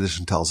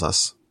 tradition tells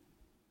us,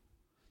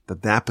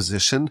 that that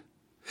position,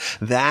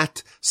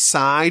 that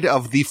side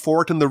of the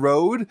fork in the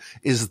road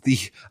is the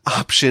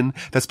option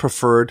that's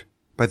preferred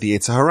by the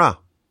Yetzer Hara.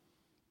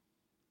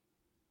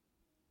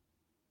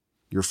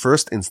 Your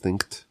first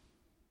instinct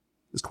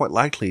is quite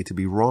likely to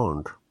be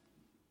wrong.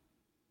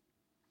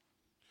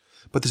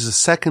 But there's a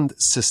second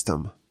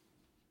system.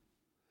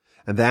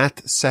 And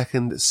that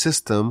second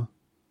system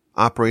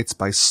operates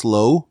by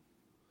slow,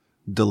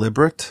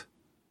 deliberate,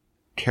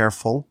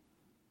 careful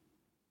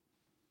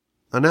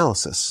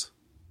analysis,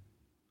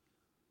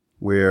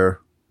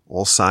 where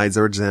all sides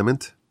are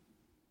examined,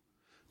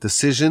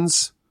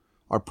 decisions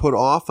are put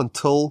off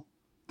until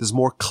there's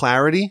more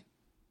clarity,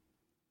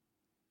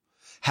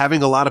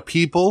 having a lot of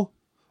people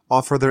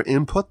offer their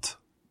input,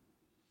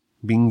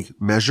 being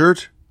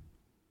measured,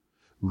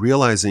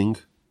 realizing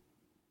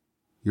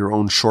your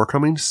own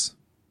shortcomings.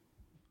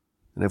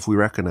 And if we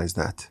recognize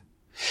that,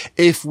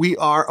 if we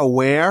are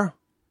aware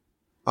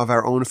of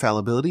our own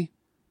fallibility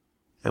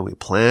and we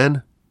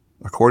plan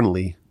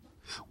accordingly,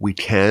 we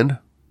can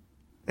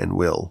and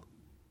will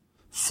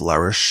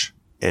flourish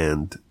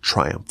and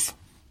triumph.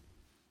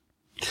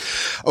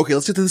 Okay,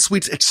 let's get to this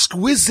week's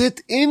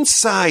exquisite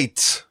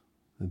insight.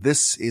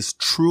 This is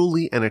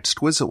truly an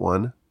exquisite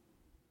one.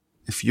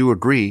 If you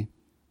agree,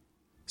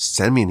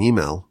 send me an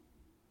email,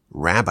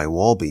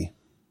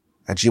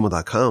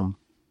 rabbiwalby@gmail.com.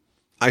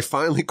 I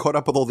finally caught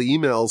up with all the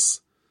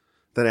emails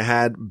that I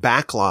had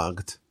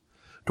backlogged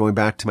going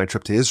back to my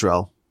trip to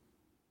Israel.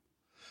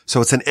 So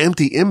it's an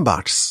empty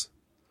inbox.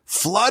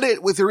 Flood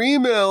it with your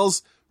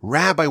emails,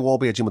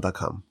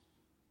 rabbiwalby@gmail.com.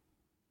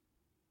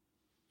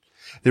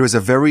 There is a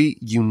very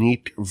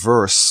unique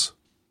verse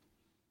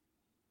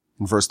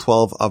in verse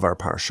 12 of our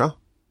Parsha.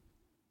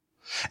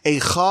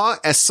 Eicha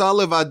esa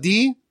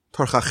levadi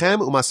torchachem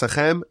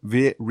umasachem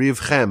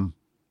v'rivchem.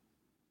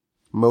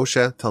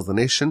 Moshe tells the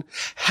nation,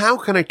 how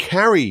can I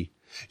carry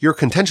your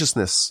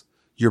contentiousness,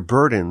 your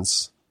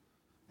burdens,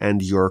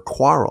 and your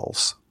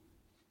quarrels?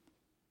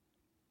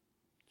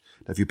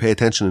 Now, if you pay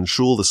attention in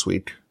shul this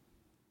week,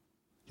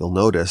 you'll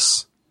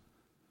notice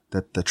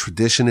that the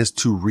tradition is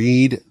to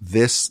read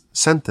this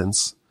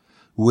sentence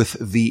with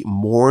the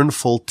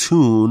mournful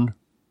tune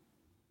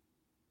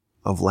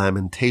of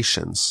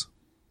Lamentations.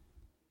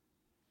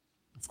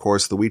 Of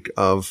course, the week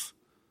of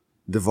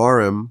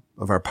Devarim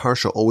of our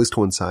Parsha always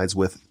coincides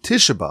with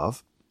Tisha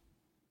B'Av.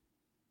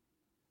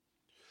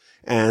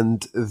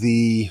 And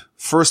the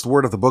first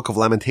word of the book of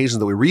Lamentations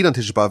that we read on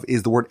Tisha B'Av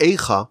is the word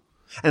Eicha.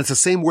 And it's the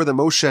same word that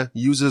Moshe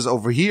uses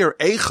over here.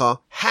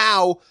 Eicha,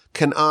 how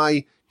can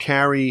I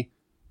carry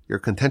your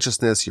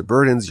contentiousness, your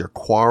burdens, your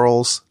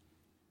quarrels?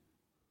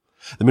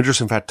 The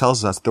Midrash, in fact,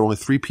 tells us there are only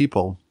three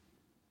people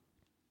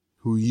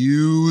who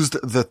used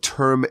the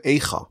term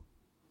Eicha.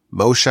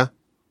 Moshe,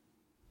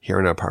 here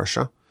in our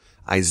Parsha,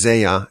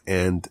 Isaiah,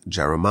 and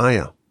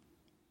Jeremiah.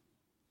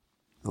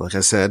 Like I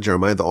said,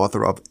 Jeremiah, the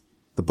author of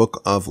the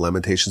book of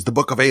Lamentations, the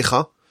book of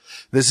Eicha.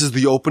 This is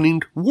the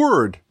opening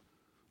word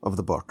of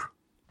the book.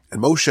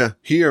 And Moshe,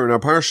 here in our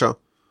Parsha,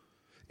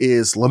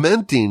 is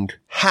lamenting,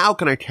 how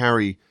can I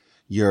carry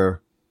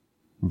your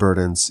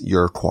burdens,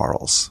 your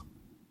quarrels?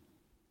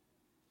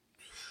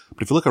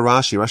 But if you look at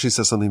Rashi, Rashi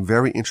says something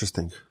very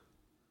interesting.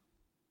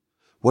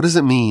 What does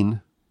it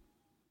mean,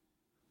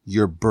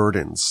 your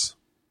burdens?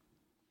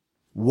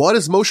 What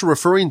is Moshe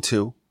referring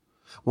to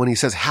when he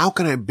says, how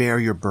can I bear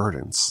your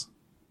burdens?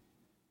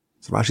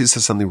 So Rashi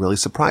says something really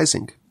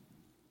surprising.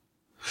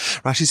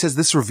 Rashi says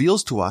this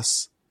reveals to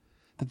us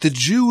that the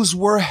Jews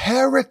were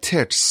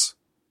heretics.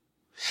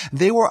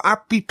 They were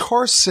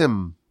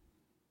apitorsim.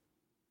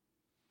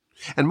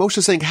 And Moshe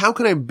is saying, how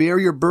can I bear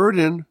your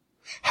burden?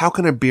 How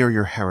can I bear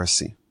your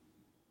heresy?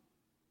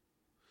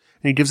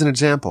 And he gives an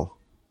example.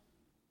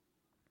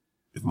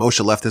 If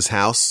Moshe left his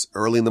house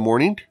early in the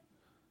morning,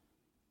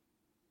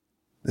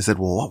 they said,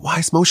 well, why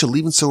is Moshe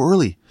leaving so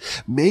early?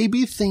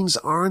 Maybe things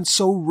aren't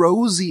so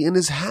rosy in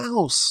his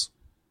house.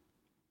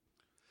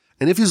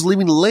 And if he's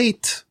leaving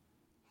late,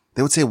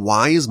 they would say,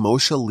 why is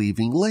Moshe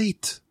leaving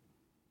late?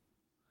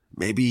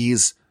 Maybe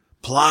he's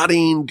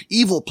plotting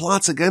evil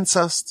plots against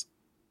us.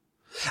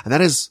 And that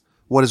is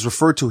what is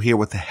referred to here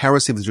with the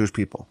heresy of the Jewish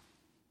people.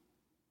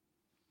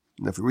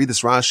 And if you read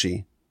this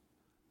Rashi,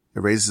 it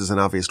raises an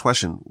obvious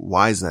question.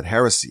 Why is that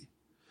heresy?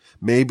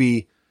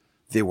 Maybe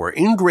they were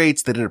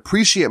ingrates, they didn't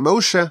appreciate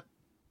Moshe,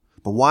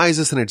 but why is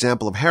this an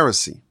example of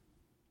heresy?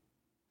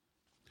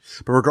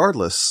 But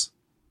regardless,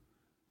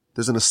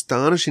 there's an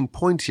astonishing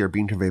point here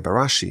being conveyed by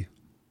Rashi.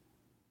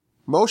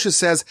 Moshe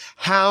says,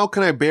 how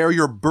can I bear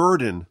your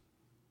burden?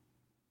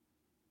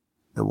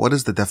 And what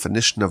is the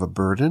definition of a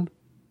burden?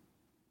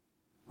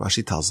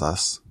 Rashi tells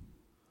us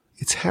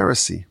it's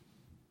heresy.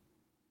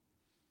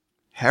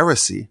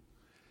 Heresy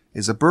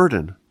is a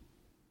burden.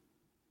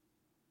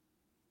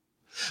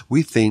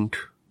 We tend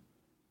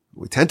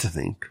to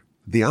think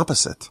the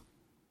opposite.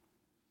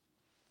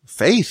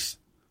 Faith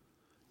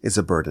is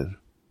a burden.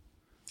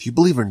 If you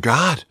believe in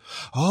God,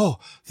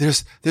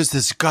 there's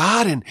this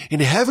God in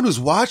heaven who's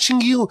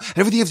watching you, and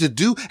everything you have to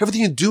do,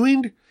 everything you're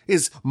doing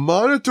is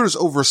monitored, is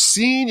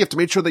overseen. You have to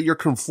make sure that you're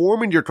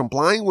conforming, you're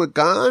complying with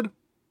God.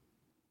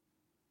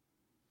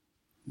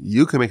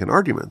 You can make an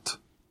argument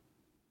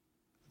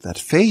that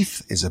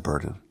faith is a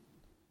burden.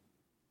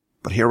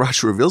 But here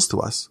Rashi reveals to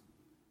us,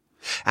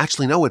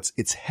 actually, no,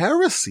 it's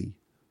heresy.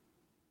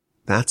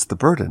 That's the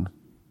burden.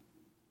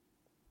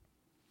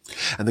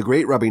 And the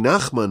great Rabbi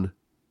Nachman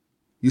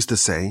used to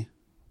say,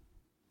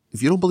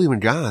 if you don't believe in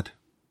God,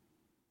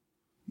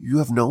 you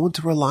have no one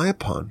to rely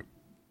upon.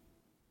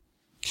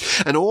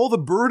 And all the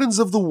burdens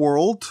of the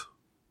world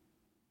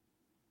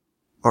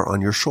are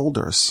on your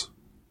shoulders.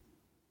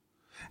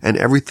 And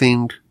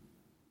everything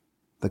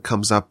that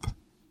comes up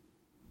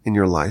in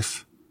your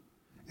life,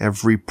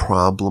 every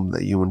problem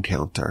that you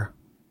encounter,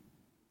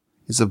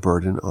 is a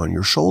burden on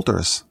your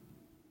shoulders.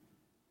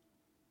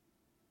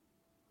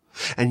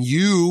 And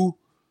you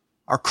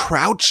are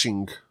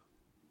crouching,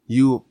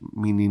 you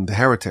meaning the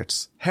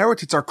heretics.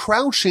 Heretics are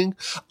crouching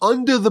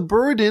under the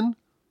burden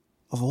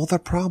of all their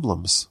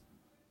problems.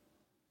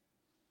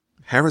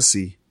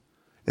 Heresy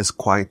is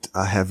quite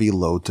a heavy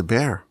load to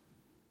bear.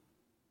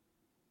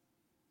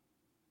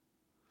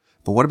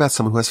 But what about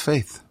someone who has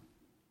faith?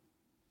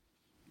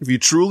 If you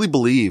truly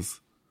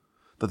believe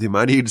that the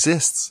Almighty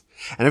exists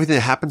and everything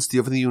that happens to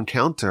you, everything you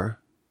encounter,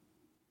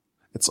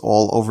 it's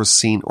all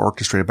overseen,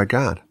 orchestrated by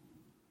God.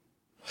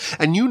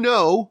 And you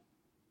know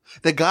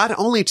that God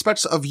only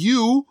expects of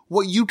you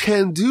what you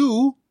can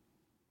do.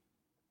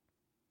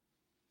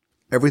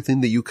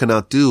 Everything that you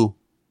cannot do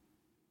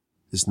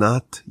is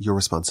not your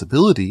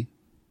responsibility.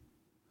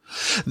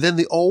 Then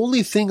the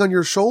only thing on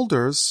your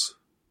shoulders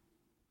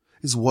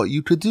is what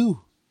you could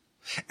do.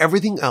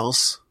 Everything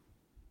else,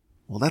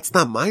 well, that's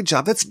not my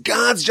job. That's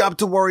God's job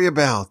to worry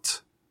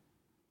about.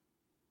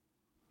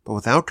 But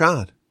without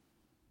God,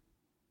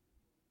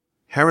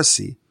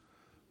 heresy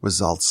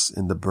results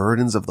in the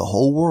burdens of the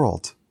whole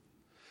world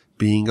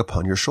being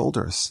upon your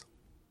shoulders.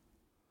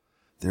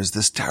 There's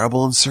this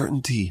terrible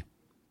uncertainty.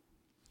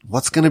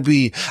 What's going to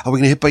be? Are we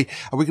going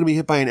to be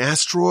hit by an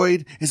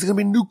asteroid? Is it going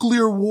to be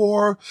nuclear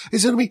war?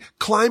 Is it going to be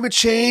climate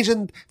change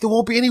and there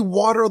won't be any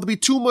water or there'll be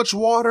too much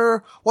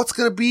water? What's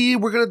going to be?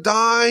 We're going to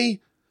die.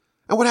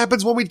 And what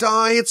happens when we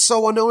die? It's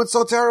so unknown. It's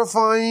so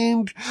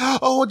terrifying.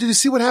 Oh, did you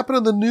see what happened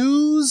on the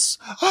news?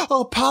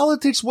 Oh,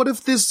 politics. What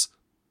if this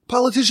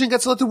politician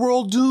gets elected? We're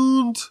all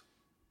doomed.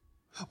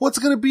 What's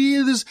going to be?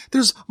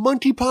 There's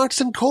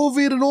monkeypox and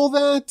COVID and all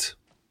that.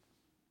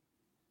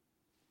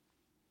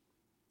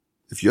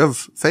 If you have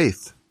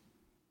faith,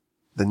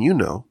 then you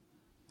know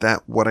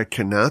that what I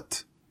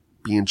cannot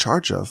be in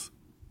charge of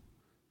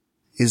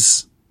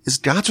is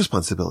God's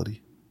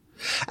responsibility.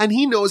 And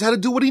He knows how to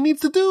do what He needs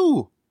to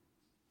do.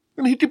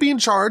 And He could be in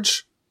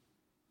charge.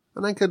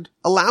 And I could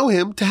allow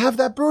Him to have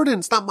that burden.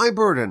 It's not my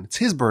burden. It's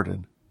His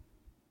burden.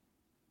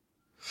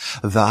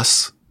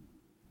 Thus,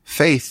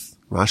 faith,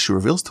 Rashi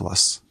reveals to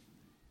us,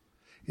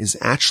 is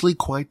actually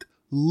quite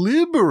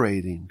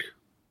liberating.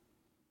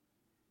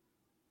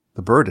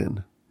 The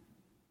burden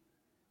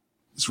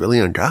is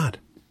really on God.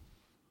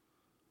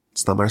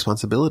 It's not my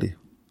responsibility.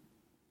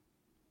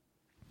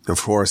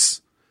 Of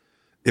course,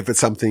 if it's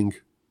something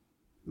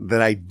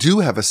that I do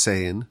have a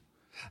say in,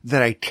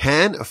 that I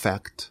can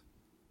affect,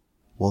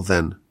 well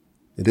then,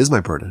 it is my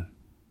burden.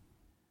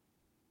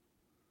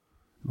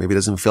 Maybe it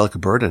doesn't feel like a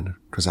burden,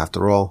 because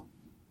after all,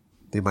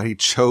 the Almighty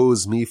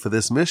chose me for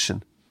this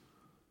mission.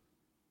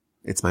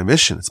 It's my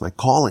mission. It's my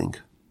calling.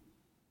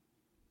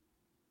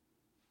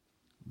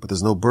 But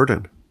there's no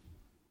burden.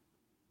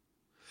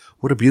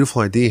 What a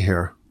beautiful idea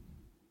here,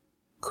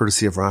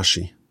 courtesy of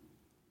Rashi.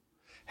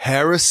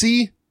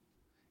 Heresy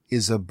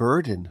is a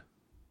burden.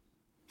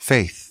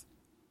 Faith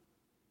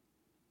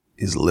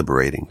is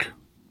liberating.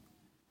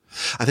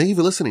 I thank you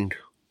for listening.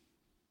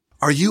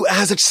 Are you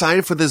as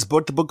excited for this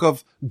book, the book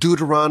of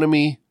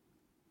Deuteronomy,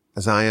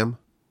 as I am?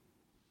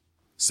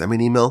 Send me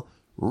an email,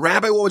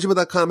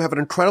 rabbi@wojima.com. Have an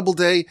incredible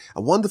day,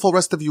 a wonderful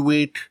rest of your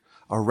week,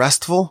 a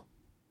restful,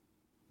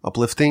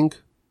 uplifting,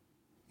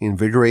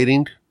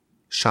 invigorating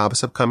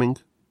Shabbos upcoming.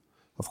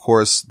 Of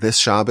course, this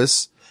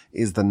Shabbos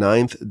is the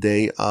 9th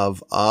day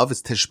of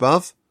it's Tish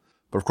B'Av.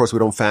 But of course, we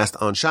don't fast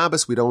on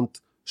Shabbos. We don't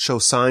show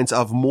signs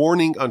of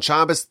mourning on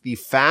Shabbos. The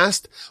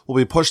fast will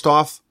be pushed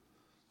off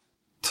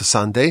to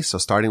Sunday. So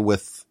starting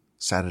with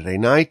Saturday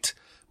night,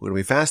 we're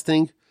going to be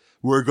fasting.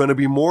 We're going to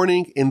be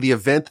mourning in the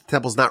event the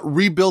temple's not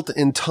rebuilt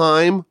in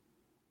time.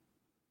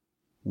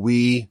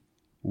 We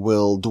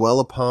will dwell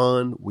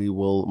upon, we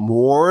will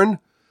mourn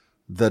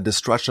the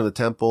destruction of the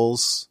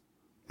temples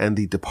and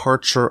the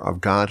departure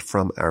of God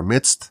from our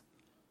midst.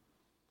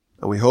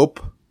 And we hope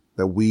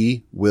that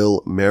we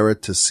will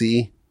merit to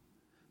see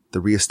the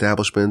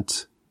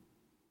reestablishment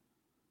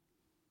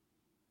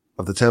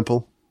of the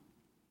temple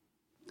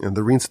and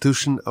the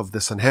reinstitution of the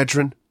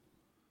Sanhedrin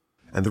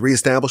and the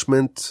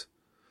reestablishment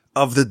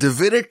of the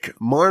Davidic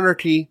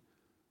monarchy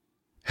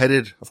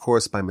headed, of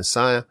course, by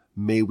Messiah.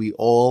 May we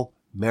all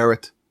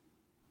merit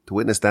to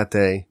witness that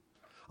day.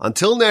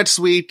 Until next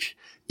week,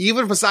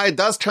 even if Messiah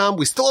does come,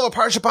 we still have a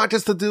Parsha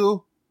podcast to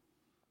do.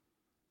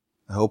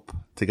 I hope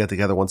to get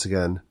together once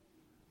again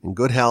in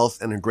good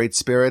health and in great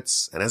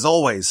spirits. And as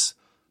always,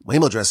 my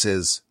email address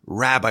is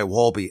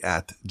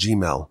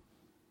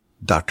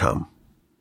rabbiwalby@gmail.com.